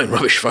 We were buying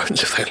rubbish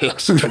phones if they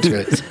lasted 20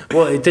 minutes.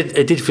 Well, it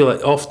did feel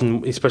like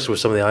often, especially with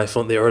some of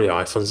the earlier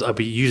iPhones, I'd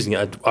be using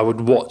it. I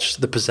would watch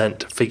the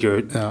percent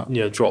figure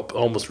drop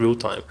almost real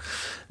time.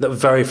 That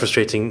was very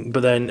frustrating.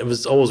 But then it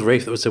was always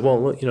Rafe that would say,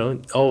 well,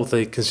 look, all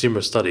the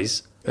consumer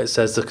studies, it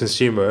says the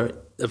consumer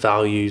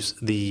values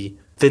the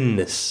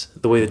thinness,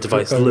 the way the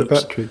device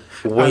looks,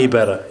 way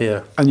better,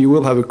 yeah. And you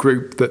will have a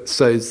group that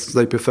says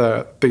they prefer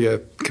a bigger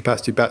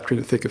capacity battery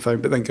and a thicker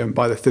phone, but then go and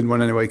buy the thin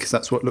one anyway because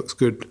that's what looks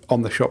good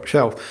on the shop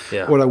shelf.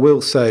 Yeah. What I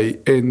will say,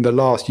 in the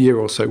last year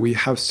or so, we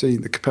have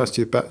seen the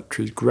capacity of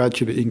batteries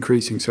gradually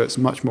increasing, so it's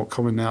much more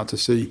common now to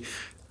see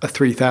a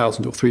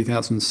 3000 or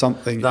 3000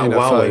 something that in a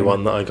Huawei phone.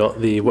 one that I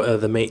got, the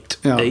Mate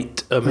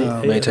 8,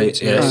 Mate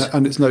 8, yes.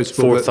 And it's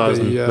noticeable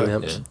 4,000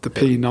 that the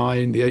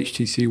P9, the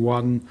HTC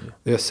One,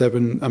 the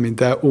S7, I mean,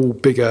 they're all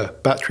bigger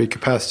battery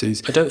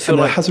capacities. I don't feel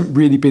like there hasn't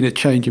really been a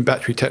change in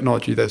battery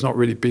technology. There's not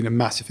really been a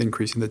massive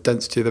increase in the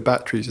density of the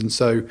batteries, and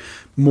so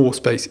more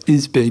space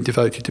is being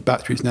devoted to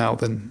batteries now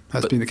than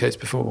has been the case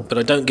before. But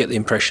I don't get the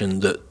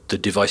impression that the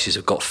devices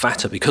have got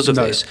fatter because of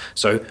this.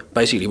 So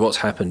basically what's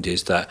happened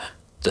is that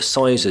the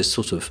size has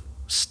sort of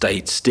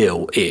stayed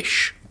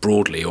still-ish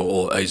broadly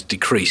or is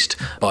decreased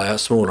by a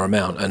smaller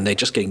amount, and they're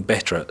just getting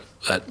better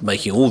at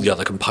making all the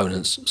other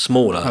components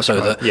smaller. That's so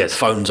right. that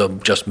phones are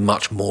just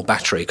much more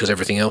battery because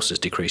everything else has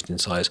decreased in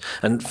size.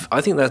 And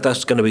I think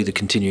that's going to be the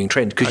continuing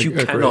trend, because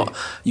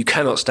you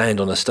cannot stand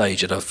on a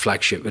stage at a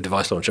flagship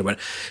device launcher and went,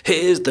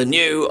 here's the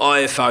new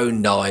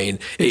iPhone 9.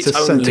 It's a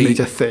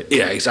centimetre thick.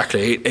 Yeah,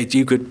 exactly.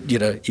 You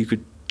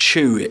could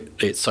chew it.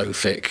 It's so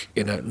thick.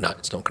 No,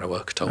 it's not going to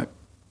work at all. No.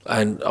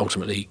 And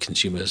ultimately,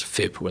 consumers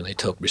fib when they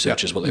tell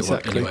researchers what they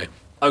want anyway.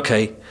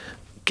 Okay,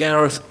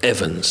 Gareth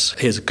Evans.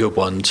 Here's a good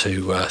one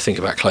to think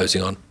about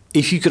closing on.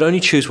 If you could only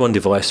choose one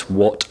device,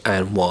 what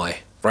and why?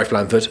 Rafe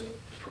Blanford.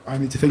 I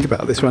need to think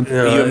about this one.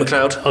 Are you at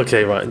McLeod?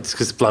 Okay, right. It's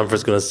because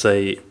Blanford's going to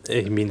say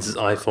he means his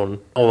iPhone.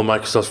 All the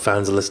Microsoft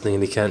fans are listening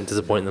and he can't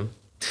disappoint them.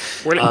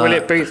 Will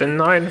it be the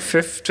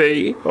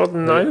 950 or the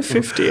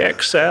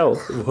 950 XL?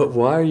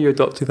 Why are you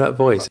adopting that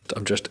voice?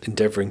 I'm just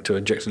endeavouring to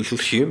inject a little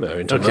humour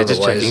into Okay,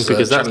 just checking,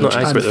 because that's not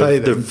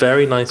accurate. They're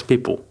very nice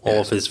people,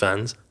 all of his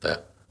fans. Yeah.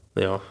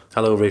 They are.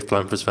 Hello, Rafe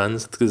Blanford's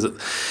fans.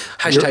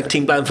 Hashtag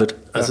Team Blanford.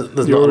 There's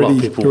not a lot of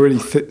people. You're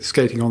really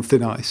skating on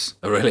thin ice.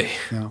 Oh, really?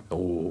 Yeah.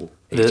 Oh.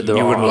 There you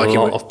are wouldn't a like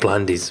lot of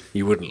blandies.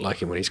 You wouldn't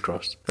like him when he's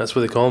crossed. That's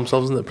what they call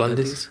themselves, isn't it?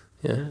 Blandies?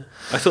 Yeah.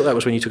 I thought that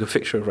was when you took a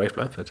picture of Rafe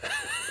Blanford.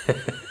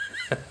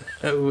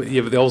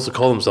 Yeah, but they also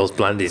call themselves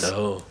blandies.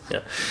 Oh.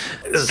 Yeah.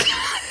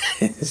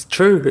 It's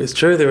true. It's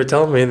true. They were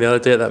telling me the other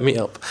day at that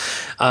meetup.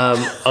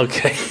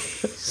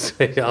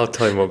 Okay. I'll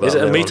tell you more about it. Is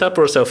it a meetup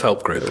or a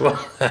self-help group?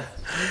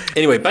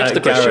 Anyway, back to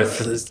the question.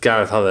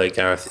 Gareth, hello,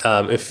 Gareth.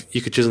 If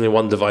you could choose only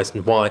one device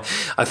and why,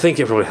 I think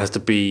it probably has to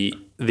be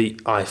the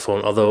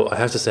iPhone. Although I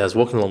have to say, I was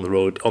walking along the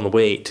road on the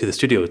way to the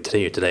studio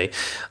today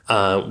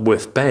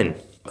with Ben,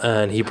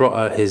 and he brought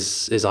out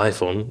his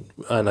iPhone,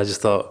 and I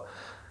just thought,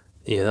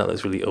 yeah, that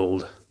looks really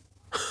old.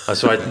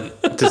 So I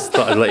just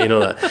thought I'd let you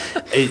know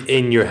that.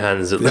 In your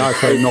hands, at the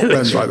iPhone, not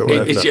Ben, by the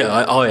way. Yeah,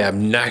 I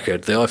am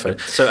knackered, the iPhone.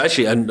 So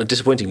actually, and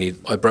disappointingly,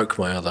 I broke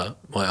my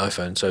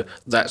iPhone, so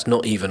that's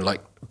not even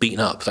like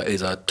beaten up. That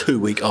is a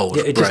 2-week-old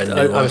brand new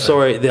iPhone. I'm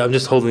sorry, I'm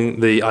just holding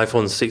the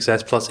iPhone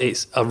 6S Plus.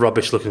 It's a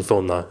rubbish-looking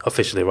phone now,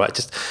 officially, right?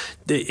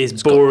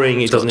 It's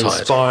boring. It doesn't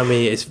inspire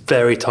me. It's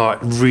very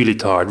tired,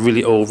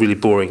 really old, really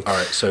boring. All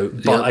right, so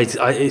but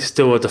it's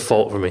still a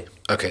default for me.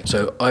 Okay,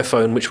 so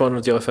iPhone. Which one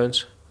of the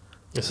iPhones?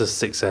 It's a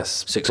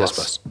 6S. 6S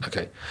Plus.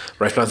 Okay,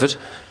 Rafe Blanford.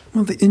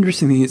 Well, the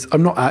interesting thing is,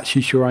 I'm not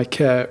actually sure I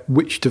care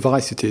which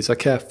device it is. I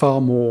care far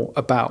more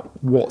about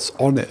what's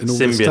on it and all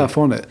the stuff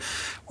on it.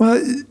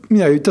 Well,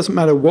 it doesn't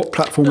matter what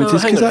platform it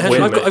is. Hang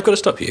on. I've got to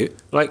stop you.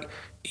 Like,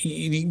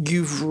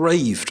 you've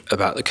raved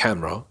about the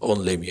camera on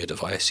Lumia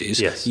devices.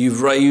 Yes.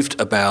 You've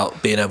raved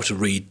about being able to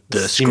read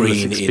the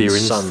screen in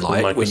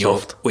sunlight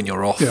when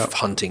you're off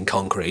hunting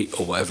concrete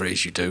or whatever it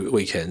is you do at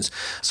weekends.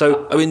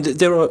 So, I mean,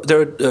 there are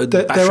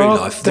battery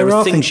life. There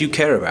are things you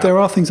care about. There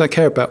are things I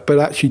care about, but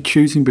actually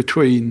choosing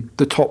between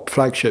the top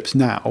flagships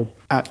now,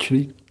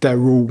 actually,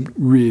 they're all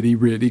really,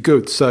 really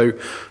good. So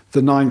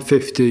the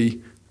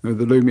 950,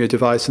 the Lumia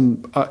device,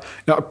 and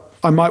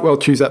I might well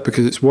choose that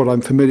because it's what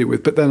I'm familiar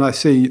with, but then I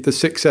see the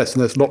 6S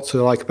and there's lots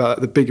to like about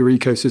it, the bigger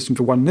ecosystem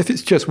for one. And if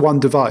it's just one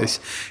device,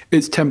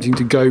 it's tempting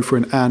to go for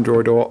an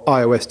Android or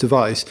iOS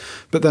device.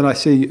 But then I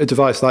see a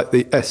device like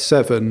the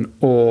S7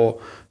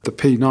 or the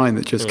P9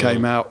 that just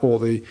came out or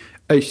the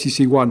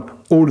HTC One.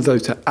 All of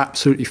those are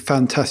absolutely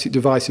fantastic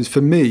devices.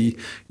 For me,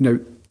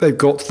 they've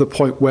got to the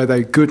point where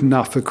they're good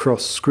enough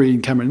across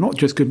screen, camera, not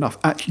just good enough,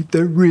 actually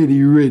they're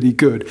really, really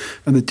good.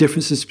 And the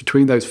differences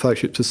between those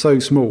flagships are so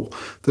small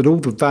that all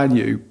the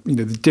value,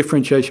 the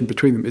differentiation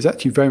between them is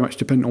actually very much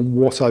dependent on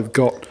what I've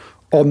got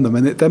on them.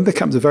 And it then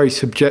becomes a very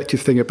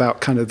subjective thing about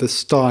kind of the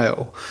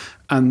style.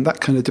 And that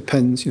kind of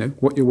depends,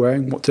 what you're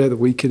wearing, what day of the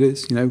week it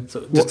is,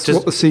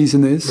 what the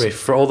season is. Right,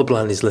 for all the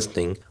blandies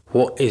listening,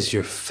 what is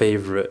your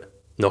favourite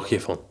Nokia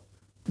phone?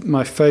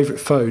 My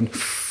favourite phone?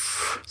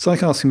 It's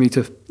like asking me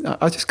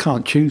I just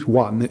can't choose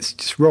one. It's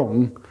just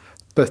wrong.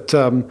 But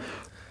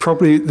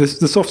probably the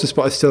softest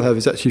spot I still have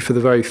is actually for the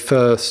very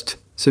first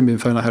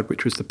Symbian phone I had,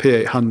 which was the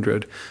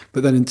P800.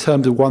 But then in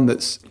terms of one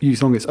that's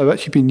used longest, I've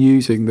actually been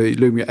using the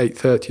Lumia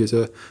 830 as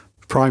a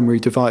primary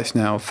device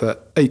now for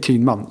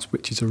 18 months,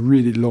 which is a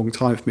really long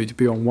time for me to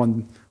be on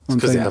one thing.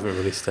 Because they haven't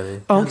released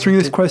any. Answering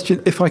this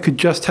question, if I could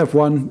just have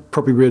one,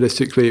 probably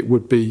realistically it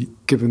would be,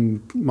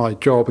 given my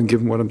job and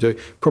given what I'm doing,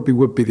 probably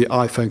would be the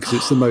iPhone because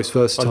it's the most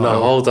versatile. Oh,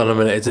 no, hold on a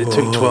minute. It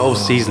took 12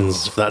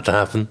 seasons for that to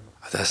happen.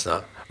 That's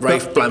not.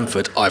 Rafe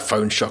Blanford,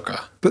 iPhone shocker.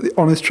 But the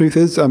honest truth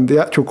is, the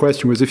actual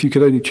question was, if you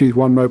could only choose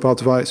one mobile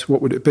device,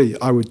 what would it be?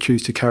 I would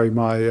choose to carry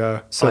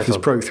my Surface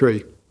iPhone. Pro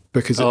 3.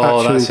 Because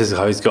that's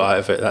how he's got out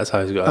of it. That's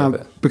how he's got out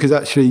of it. Because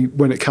actually,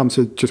 when it comes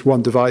to just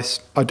one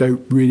device, I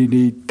don't really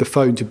need the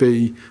phone to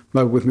be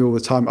mobile with me all the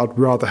time. I'd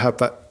rather have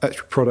that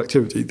extra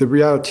productivity. The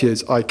reality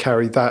is I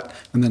carry that,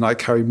 and then I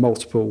carry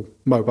multiple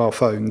mobile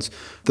phones.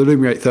 The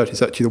Lumia 830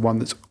 is actually the one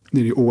that's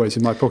nearly always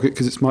in my pocket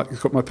because it's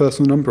got my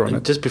personal number on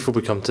it. Just before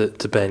we come to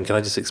Ben, can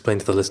I just explain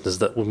to the listeners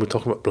that when we're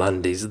talking about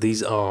blandies,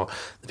 these are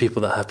the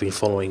people that have been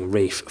following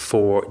Rafe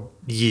for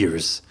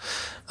years.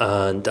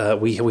 And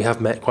we have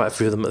met quite a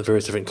few of them at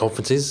various different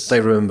conferences. They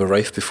remember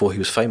Rafe before he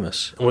was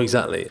famous. Well,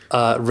 exactly.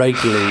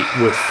 Regularly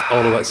with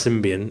All About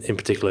Symbian in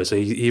particular. So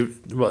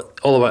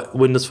All About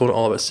Windows Phone,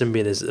 All About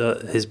Symbian is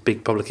his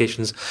big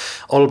publications.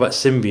 All About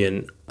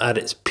Symbian at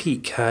its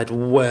peak had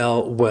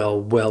well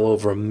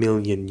over 1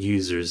 million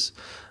users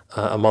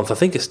a month. I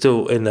think it's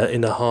still in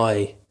a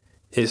high.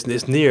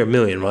 It's near 1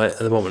 million right at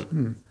the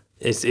moment.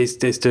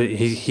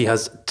 He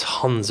has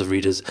tons of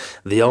readers.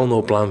 They all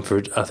know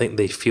Blandford. I think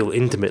they feel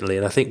intimately,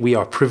 and I think we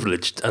are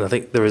privileged. And I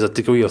think there is a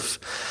degree of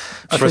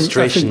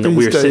frustration that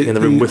we're sitting in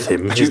the room with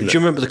him. Do you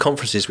remember the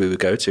conferences we would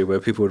go to where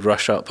people would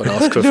rush up and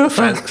ask for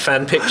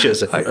fan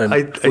pictures,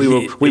 and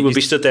we would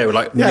be stood there with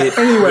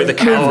a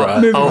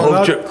camera.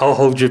 I'll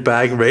hold your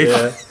bag, Rafe.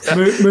 Yeah.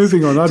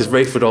 Moving on, because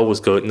Rafe would always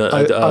go.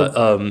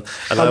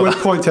 I would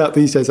point out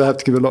these days I have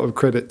to give a lot of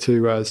credit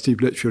to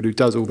Steve Litchfield, who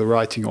does all the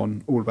writing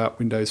on all about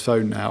Windows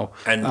Phone now,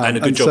 and a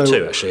good job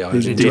too.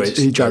 Actually,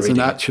 he does, and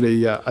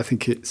actually, I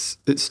think it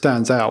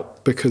stands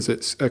out because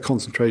it's a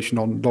concentration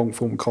on long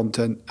form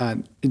content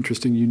and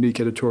interesting, unique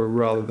editorial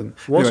rather than.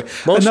 Whilst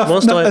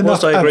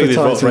I agree with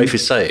what Rafe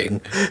is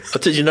saying,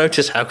 did you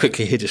notice how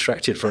quickly he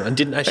distracted from it and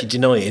didn't actually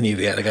deny any of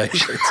the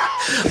allegations?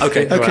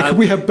 Okay, can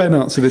we have Ben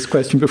answer this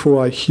question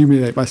before I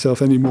humiliate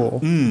myself anymore?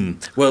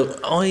 Well,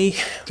 I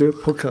do a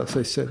podcast.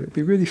 They said it'd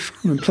be really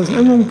fun and pleasant.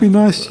 Everyone would be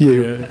nice to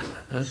you.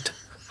 Yeah.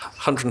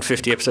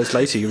 150 episodes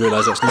later, you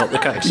realise that's not the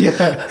case.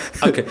 Yeah.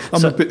 Okay.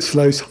 I'm a bit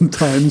slow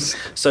sometimes.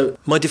 So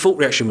my default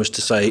reaction was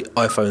to say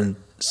iPhone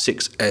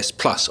 6S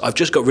Plus. I've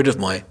just got rid of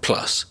my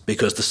Plus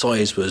because the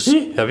size was...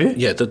 Have you?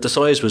 Yeah, the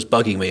size was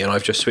bugging me, and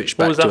I've just switched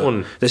back to... What was that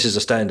one? This is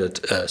a standard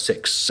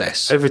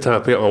 6S. Every time I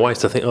pick up my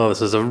wife's, I think,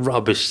 this is a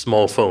rubbish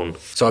small phone.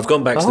 So I've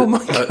gone back to my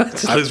God,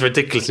 this looks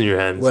ridiculous in your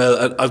hands.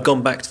 Well, I've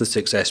gone back to the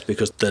 6S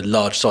because the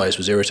large size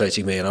was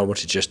irritating me, and I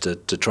wanted just to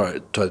try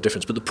the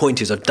difference. But the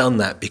point is, I've done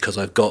that because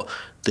I've got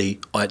the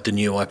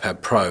new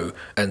iPad Pro,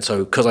 and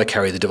so because I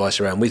carry the device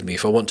around with me,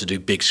 if I want to do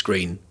big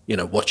screen,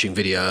 watching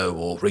video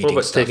or reading what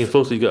about stuff, taking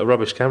photos? You've got a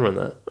rubbish camera in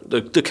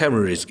that. The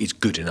camera is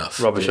good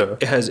enough. Rubbish.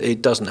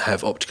 It doesn't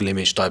have optical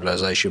image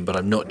stabilization, but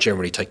I'm not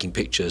generally taking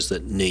pictures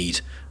that need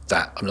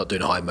that. I'm not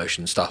doing high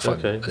motion stuff.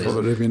 Okay. That's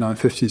what the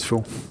 950 is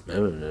for.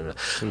 No.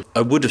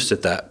 I would have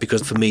said that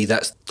because for me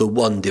that's the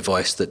one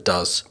device that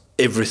does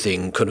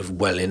everything kind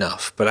of well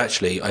enough. But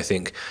actually, I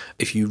think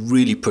if you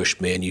really pushed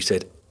me and you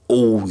said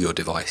all your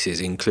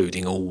devices,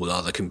 including all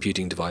other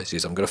computing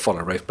devices, I'm going to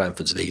follow Rafe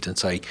Blandford's lead and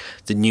say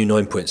the new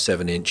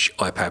 9.7-inch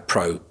iPad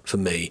Pro for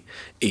me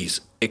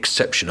is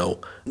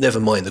exceptional. Never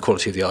mind the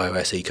quality of the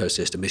iOS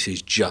ecosystem. This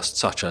is just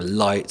such a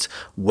light,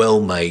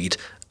 well-made,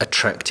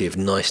 attractive,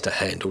 nice to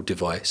handle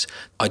device.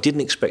 I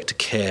didn't expect to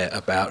care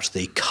about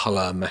the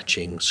colour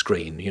matching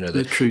screen,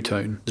 the true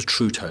tone. The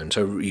true tone.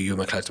 So you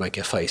were close to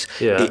making a face.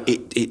 Yeah.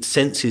 It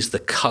senses the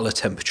colour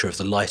temperature of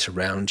the light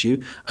around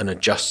you and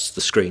adjusts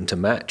the screen to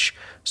match.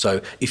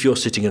 So if you're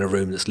sitting in a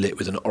room that's lit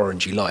with an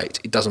orangey light,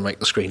 it doesn't make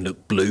the screen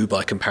look blue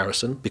by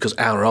comparison because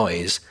our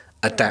eyes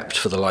adapt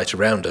for the light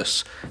around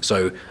us.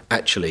 So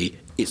actually,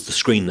 it's the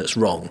screen that's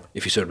wrong,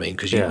 if you see what I mean,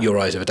 because your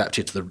eyes have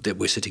adapted to that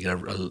we're sitting in a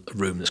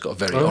room that's got a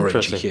very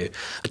orangey hue.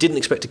 I didn't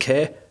expect to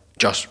care,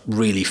 just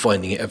really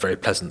finding it a very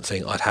pleasant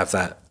thing. I'd have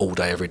that all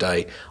day, every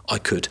day. I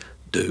could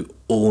do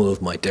all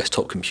of my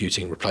desktop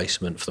computing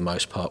replacement for the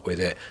most part with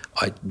it.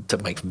 I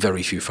make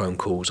very few phone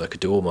calls. I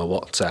could do all my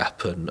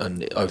WhatsApp and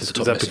over the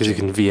top. Is that because you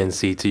can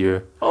VNC to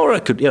your? Or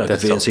I could, I could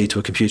VNC to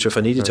a computer if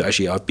I needed to.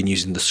 Actually, I've been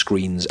using the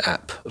Screens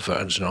app as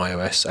an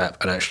iOS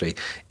app, and actually,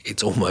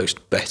 it's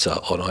almost better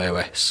on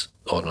iOS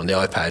on the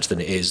iPad than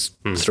it is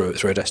through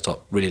a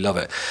desktop. Really love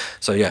it.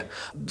 So yeah,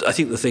 I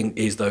think the thing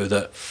is though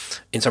that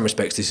in some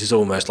respects this is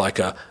almost like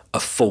a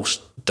false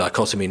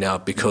dichotomy now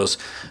because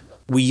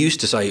we used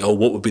to say,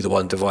 what would be the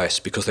one device?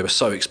 Because they were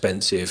so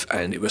expensive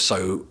and it was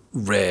so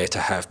rare to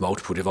have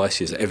multiple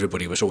devices that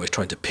everybody was always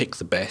trying to pick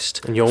the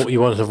best. And you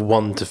want to have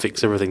one to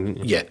fix everything,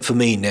 didn't you? Yeah, for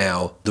me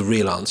now, the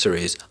real answer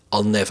is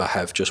I'll never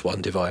have just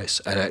one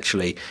device. And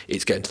actually,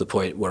 it's getting to the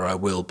point where I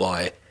will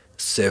buy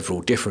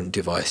several different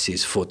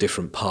devices for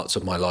different parts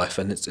of my life,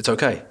 and it's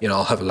okay.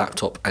 I'll have a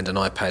laptop and an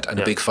iPad and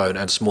a big phone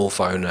and a small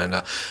phone and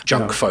a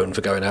junk phone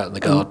for going out in the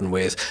garden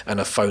with,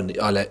 and a phone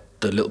that I let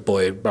the little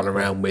boy run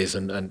around with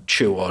and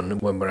chew on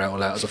when we're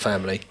all out as a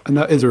family. And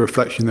that is a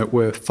reflection that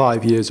we're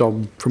 5 years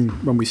on from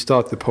when we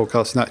started the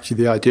podcast, and actually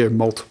the idea of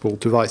multiple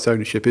device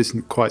ownership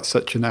isn't quite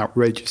such an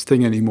outrageous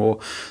thing anymore.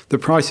 The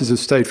prices have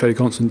stayed fairly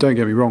constant. Don't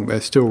get me wrong, they're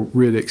still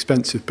really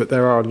expensive, but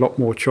there are a lot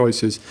more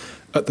choices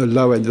at the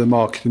low end of the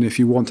market. And if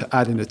you want to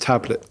add in a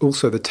tablet,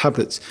 also the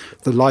tablets,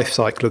 the life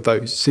cycle of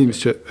those seems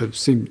to have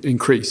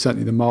increased.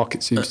 Certainly the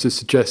market seems to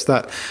suggest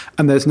that.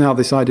 And there's now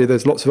this idea,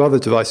 there's lots of other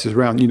devices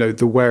around,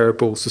 the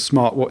wearables, the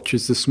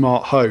smartwatches, the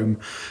smart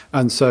home.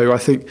 And so I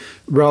think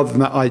rather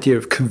than that idea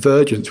of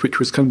convergence, which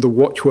was kind of the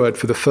watchword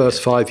for the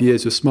first 5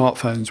 years of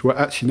smartphones, we're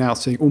actually now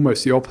seeing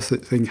almost the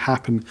opposite thing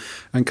happen.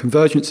 And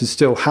convergence is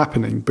still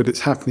happening, but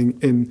it's happening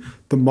in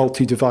the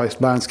multi-device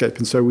landscape.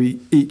 And so we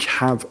each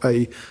have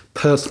a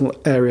personal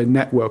area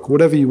network,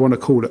 whatever you want to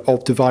call it,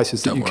 of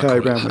devices that you carry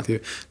around with you.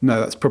 No,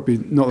 that's probably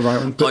not the right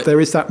one. But there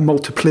is that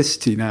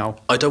multiplicity now.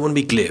 I don't want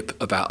to be glib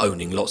about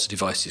owning lots of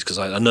devices because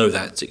I know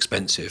that's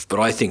expensive, but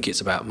I think it's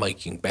about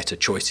making better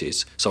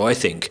choices. So I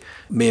think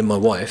me and my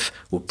wife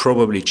will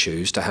probably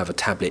choose to have a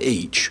tablet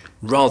each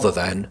rather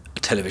than a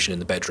television in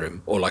the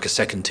bedroom or like a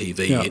second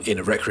TV in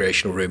a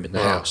recreational room in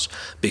the house,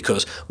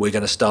 because we're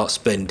going to start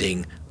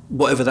spending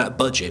whatever that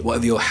budget,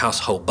 whatever your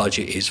household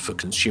budget is for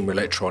consumer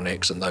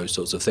electronics and those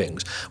sorts of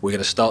things, we're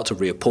going to start to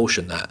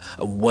reapportion that,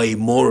 and way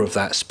more of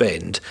that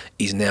spend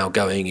is now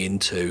going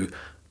into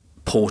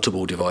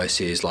portable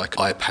devices like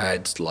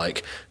iPads,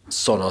 like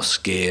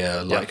Sonos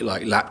gear, like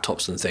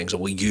laptops and things, or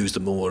we use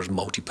them more as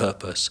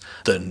multi-purpose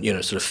than,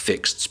 sort of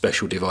fixed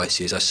special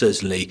devices. I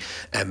certainly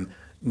am,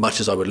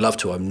 much as I would love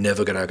to, I'm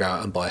never going to go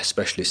out and buy a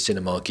specialist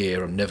cinema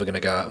gear. I'm never going to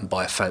go out and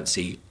buy a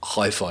fancy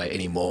hi-fi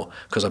anymore,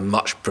 because I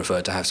much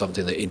prefer to have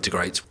something that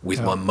integrates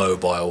with my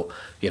mobile,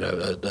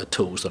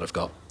 tools that I've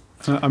got.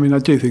 I mean, I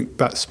do think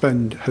that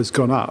spend has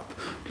gone up,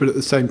 but at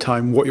the same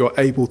time, what you're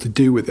able to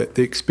do with it,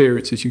 the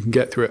experiences you can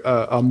get through it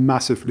are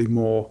massively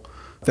more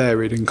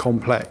varied and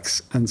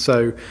complex. And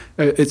so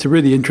it's a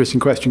really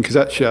interesting question, because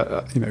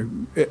actually,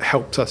 it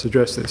helps us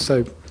address this.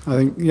 So I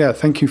think,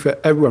 thank you for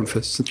everyone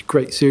for such a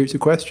great series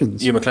of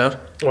questions. You, McLeod?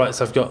 Right,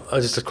 so I've got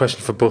just a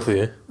question for both of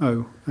you.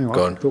 Oh, hang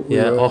on. Go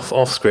on.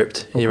 Off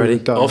script. Are you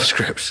ready? Off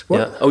script? What?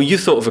 Yeah. Oh, you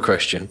thought of a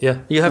question? Yeah.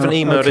 You haven't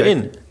emailed it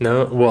in?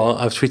 No, well,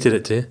 I've tweeted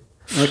it to you.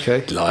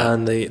 Okay. Liar.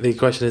 And the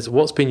question is,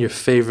 what's been your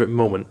favourite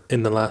moment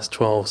in the last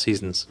 12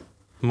 seasons?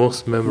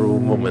 Most memorable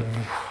moment?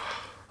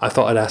 I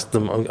thought I'd ask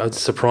them, I'd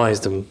surprise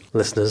them,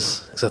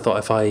 listeners, because I thought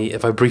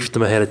if I briefed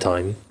them ahead of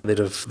time, they'd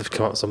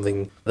come up with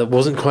something that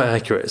wasn't quite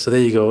accurate. So there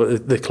you go.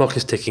 The clock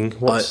is ticking.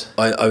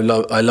 I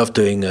love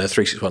doing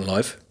 361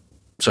 Live.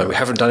 So we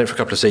haven't done it for a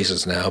couple of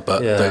seasons now,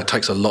 but it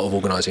takes a lot of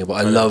organising. But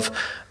I love...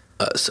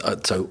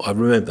 so I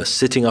remember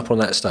sitting up on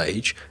that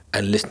stage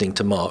and listening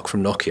to Mark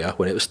from Nokia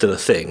when it was still a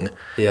thing,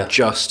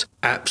 just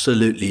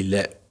absolutely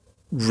let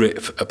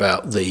rip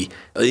about the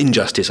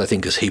injustice, I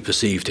think, as he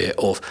perceived it,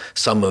 of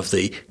some of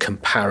the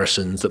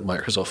comparisons that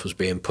Microsoft was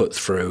being put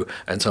through,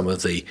 and some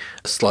of the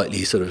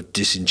slightly sort of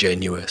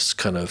disingenuous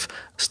kind of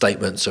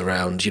statements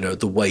around,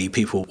 the way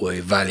people were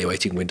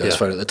evaluating Windows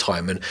Phone at the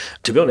time. And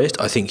to be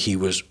honest, I think he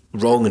was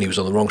wrong, and he was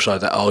on the wrong side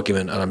of that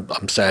argument, and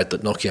I'm sad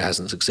that Nokia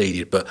hasn't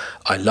succeeded. But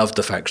I love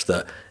the fact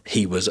that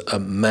he was a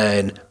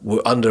man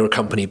under a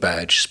company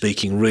badge,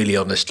 speaking really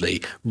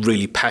honestly,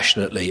 really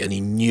passionately, and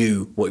he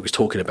knew what he was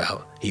talking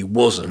about. He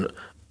wasn't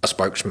a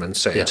spokesman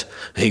said.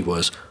 He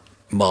was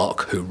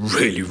Mark, who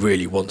really,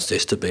 really wants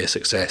this to be a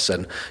success.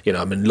 And,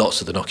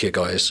 lots of the Nokia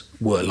guys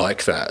were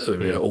like that,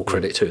 all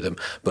credit to them.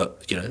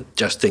 But,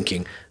 just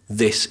thinking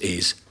this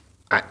is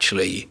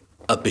actually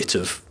a bit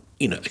of,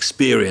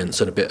 experience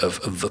and a bit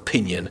of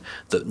opinion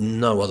that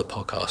no other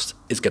podcast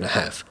is going to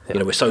have.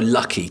 We're so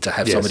lucky to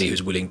have somebody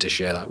who's willing to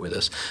share that with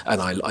us.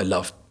 And I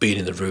love being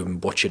in the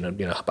room watching,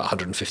 about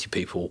 150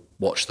 people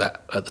watch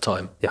that at the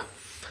time. Yeah.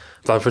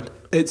 Blanford?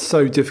 It's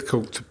so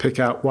difficult to pick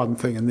out one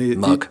thing. And the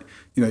mug.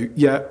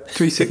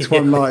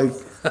 361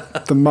 Live,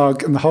 the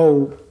mug and the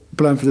whole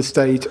Blanford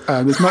estate.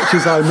 And as much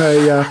as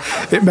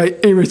it may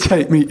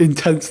irritate me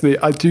intensely,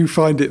 I do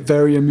find it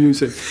very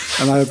amusing.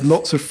 And I have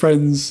lots of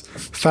friends,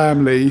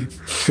 family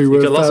who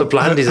You've got lots of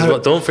blandies as well.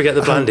 Don't forget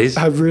the blandies.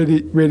 Have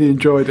really, really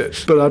enjoyed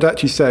it. But I'd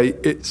actually say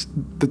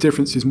the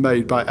difference is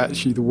made by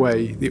actually the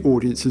way the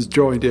audience has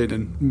joined in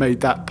and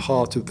made that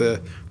part of the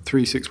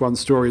 361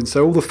 story. And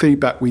so all the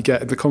feedback we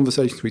get and the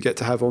conversations we get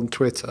to have on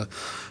Twitter.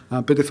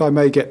 But if I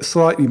may get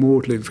slightly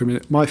maudlin for a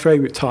minute, my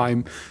favourite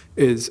time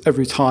is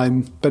every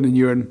time Ben and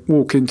Ewan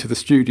walk into the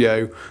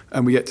studio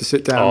and we get to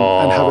sit down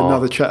and have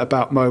another chat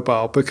about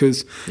mobile,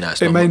 because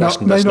it may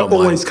not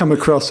always come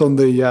across on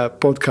the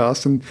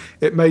podcast, and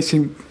it may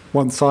seem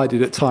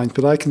one-sided at times,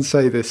 but I can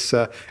say this,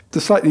 the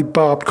slightly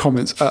barbed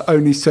comments are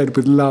only said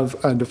with love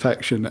and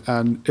affection,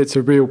 and it's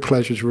a real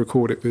pleasure to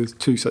record it with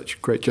two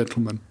such great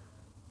gentlemen.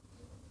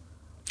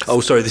 Oh,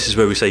 sorry, this is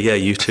where we say,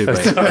 you too,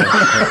 mate.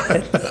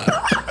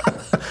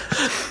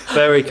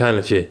 Very kind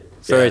of you.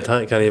 Very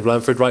kind of you,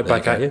 Blanford. Right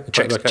back at you.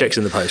 Checks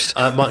in the post.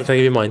 Mark, can I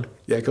give you mine?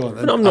 Yeah, go on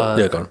then. No, I'm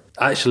not. Go on.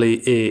 Actually,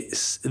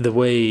 it's the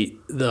way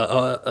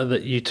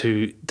that you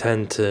two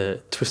tend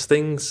to twist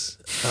things.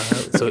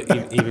 So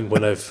even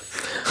when I've...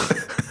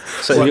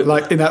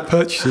 like in-app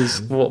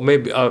purchases? Well,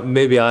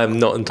 maybe I'm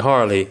not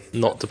entirely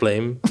not to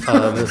blame.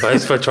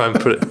 If I try and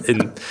put it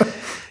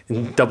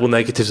in double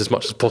negatives as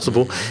much as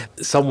possible.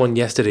 Someone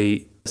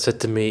yesterday said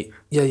to me,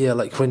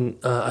 like when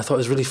I thought it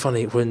was really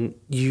funny when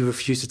you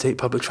refused to take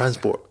public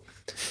transport.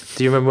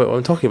 Do you remember what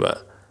I'm talking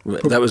about?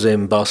 That was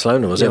in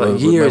Barcelona, was it? Like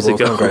years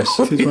ago. Congress.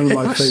 It's one of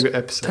my favourite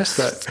episodes.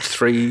 That's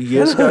 3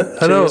 years ago.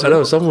 I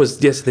know. Someone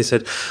was yesterday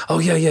said,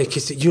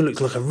 because you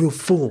look like a real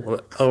fool. I'm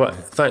like, all right,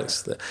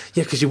 thanks.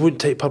 Yeah, because you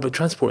wouldn't take public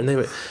transport. And they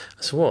went,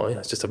 I said, what?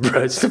 It's just a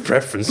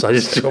preference. I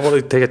want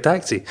to take a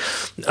taxi.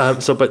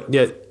 But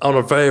on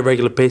a very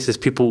regular basis,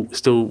 people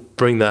still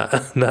bring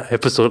that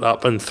episode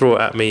up and throw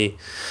it at me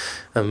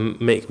and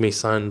make me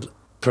sound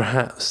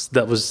perhaps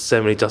that was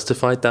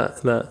semi-justified,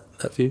 that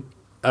view.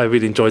 I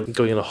really enjoyed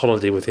going on a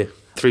holiday with you.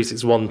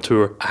 361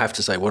 tour. I have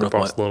to say, one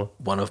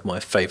of my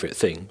favourite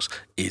things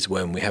is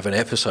when we have an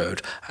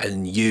episode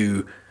and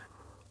you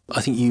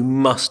I think you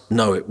must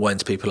know it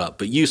winds people up.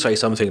 But you say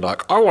something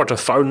like, I want a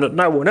phone that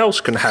no one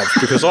else can have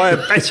because I am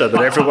better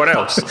than everyone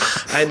else.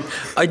 And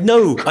I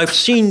know I've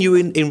seen you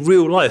in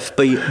real life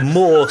be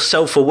more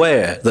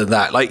self-aware than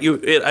that. Like you,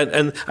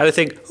 and I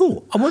think,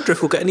 oh, I wonder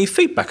if we'll get any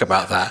feedback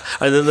about that.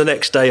 And then the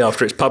next day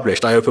after it's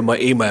published, I open my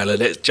email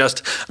and it's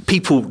just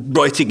people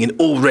writing in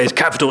all red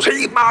capitals,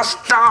 he must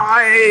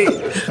die.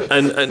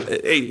 and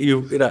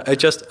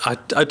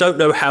I don't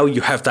know how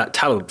you have that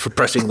talent for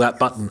pressing that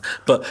button,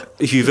 but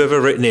if you've ever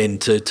written in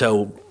to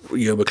tell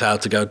Ewan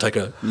McLeod to go and take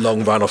a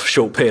long run off a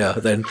short pier,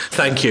 then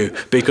thank you,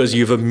 because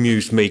you've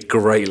amused me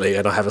greatly,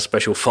 and I have a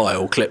special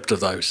file clipped of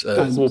those.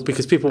 Well,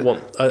 because people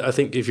want, I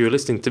think if you're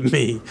listening to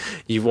me,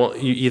 you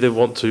either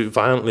want to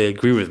violently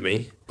agree with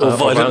me or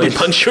violently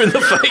punch you in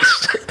the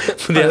face.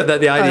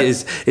 The idea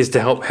is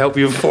to help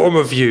you form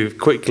a view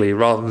quickly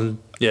rather than.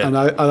 Yeah. And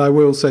I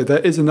will say there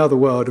is another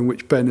world in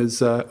which Ben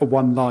is a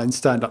one-line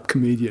stand-up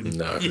comedian.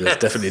 No, there's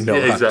definitely not.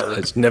 Yeah, exactly.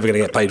 It's never going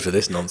to get paid for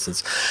this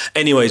nonsense.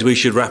 Anyways, we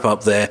should wrap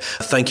up there.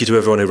 Thank you to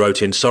everyone who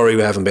wrote in. Sorry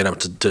we haven't been able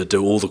to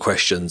do all the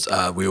questions.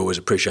 We always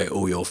appreciate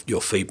all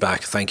your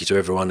feedback. Thank you to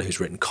everyone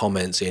who's written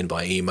comments in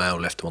by email,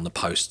 left them on the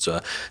posts.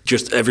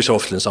 Just every so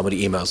often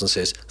somebody emails and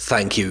says,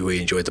 thank you, we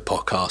enjoyed the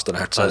podcast. And I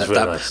have to say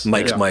that nice.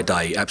 Makes my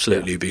day,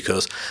 absolutely,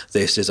 because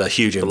this is a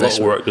huge investment.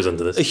 A lot of work goes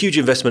into this. A huge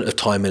investment of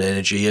time and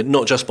energy, and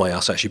not just by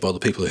us, actually by the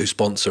people who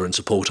sponsor and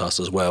support us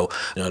as well.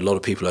 You know, a lot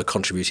of people are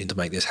contributing to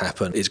make this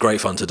happen. It's great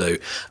fun to do,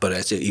 but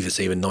it's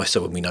even nicer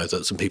when we know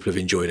that some people have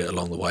enjoyed it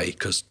along the way,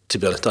 because to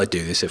be honest, I'd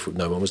do this if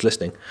no one was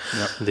listening.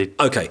 Yep, indeed.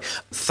 Okay,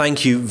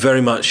 thank you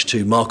very much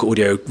to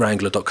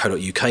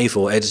marketautiowrangler.co.uk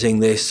for editing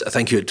this.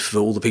 Thank you for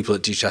all the people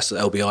at DHS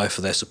at LBI for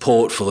their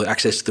support, for the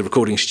access to the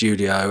recording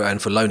studio, and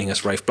for loaning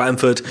us Rafe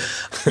Blanford.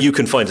 You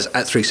can find us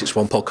at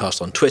 361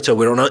 Podcast on Twitter.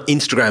 We're on our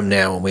Instagram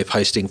now, and we're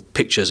posting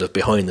pictures of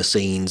behind the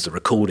scenes, the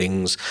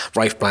recordings,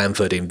 Rafe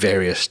Blanford in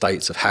various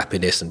states of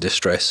happiness and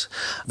distress,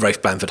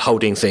 Rafe Blanford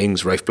holding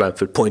things, Rafe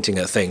Blanford pointing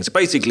at things.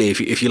 Basically,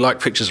 if you like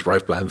pictures of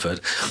Rafe Blanford,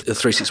 the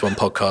 361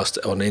 Podcast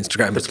on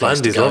Instagram. The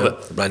Blandies love it.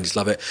 The Blandies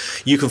love it.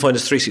 You can find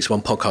us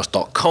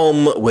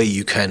 361podcast.com, where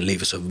you can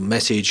leave us a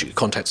message,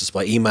 contact us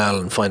by email,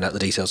 and find out the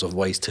details of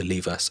ways to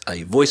leave us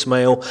a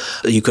voicemail.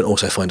 You can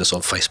also find us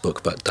on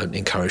Facebook, but don't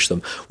encourage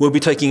them. We'll be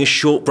taking a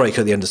short break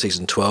at the end of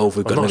season 12.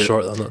 I'm not too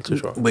short.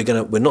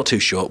 We're not too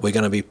short. We're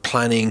going to be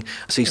planning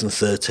season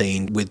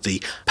 13 with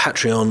the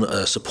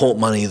Patreon support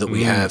money that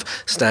we have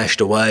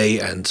stashed away,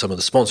 and some of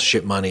the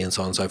sponsorship money, and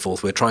so on and so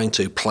forth. We're trying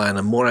to plan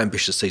a more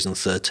ambitious season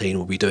 13.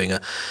 We'll be trying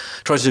to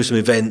do some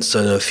events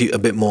and a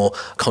bit more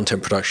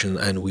content production,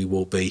 and we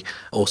will be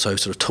also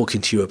sort of talking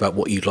to you about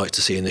what you'd like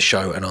to see in the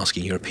show and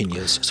asking your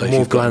opinions. So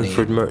more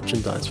Blanford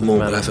merchandise. More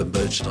Blanford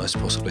merchandise,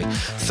 possibly.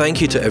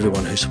 Thank you to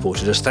everyone who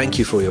supported us. Thank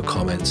you for your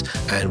comments,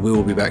 and we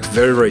will be back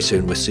very, very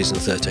soon with season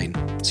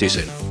 13. See you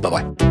soon.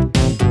 Bye-bye.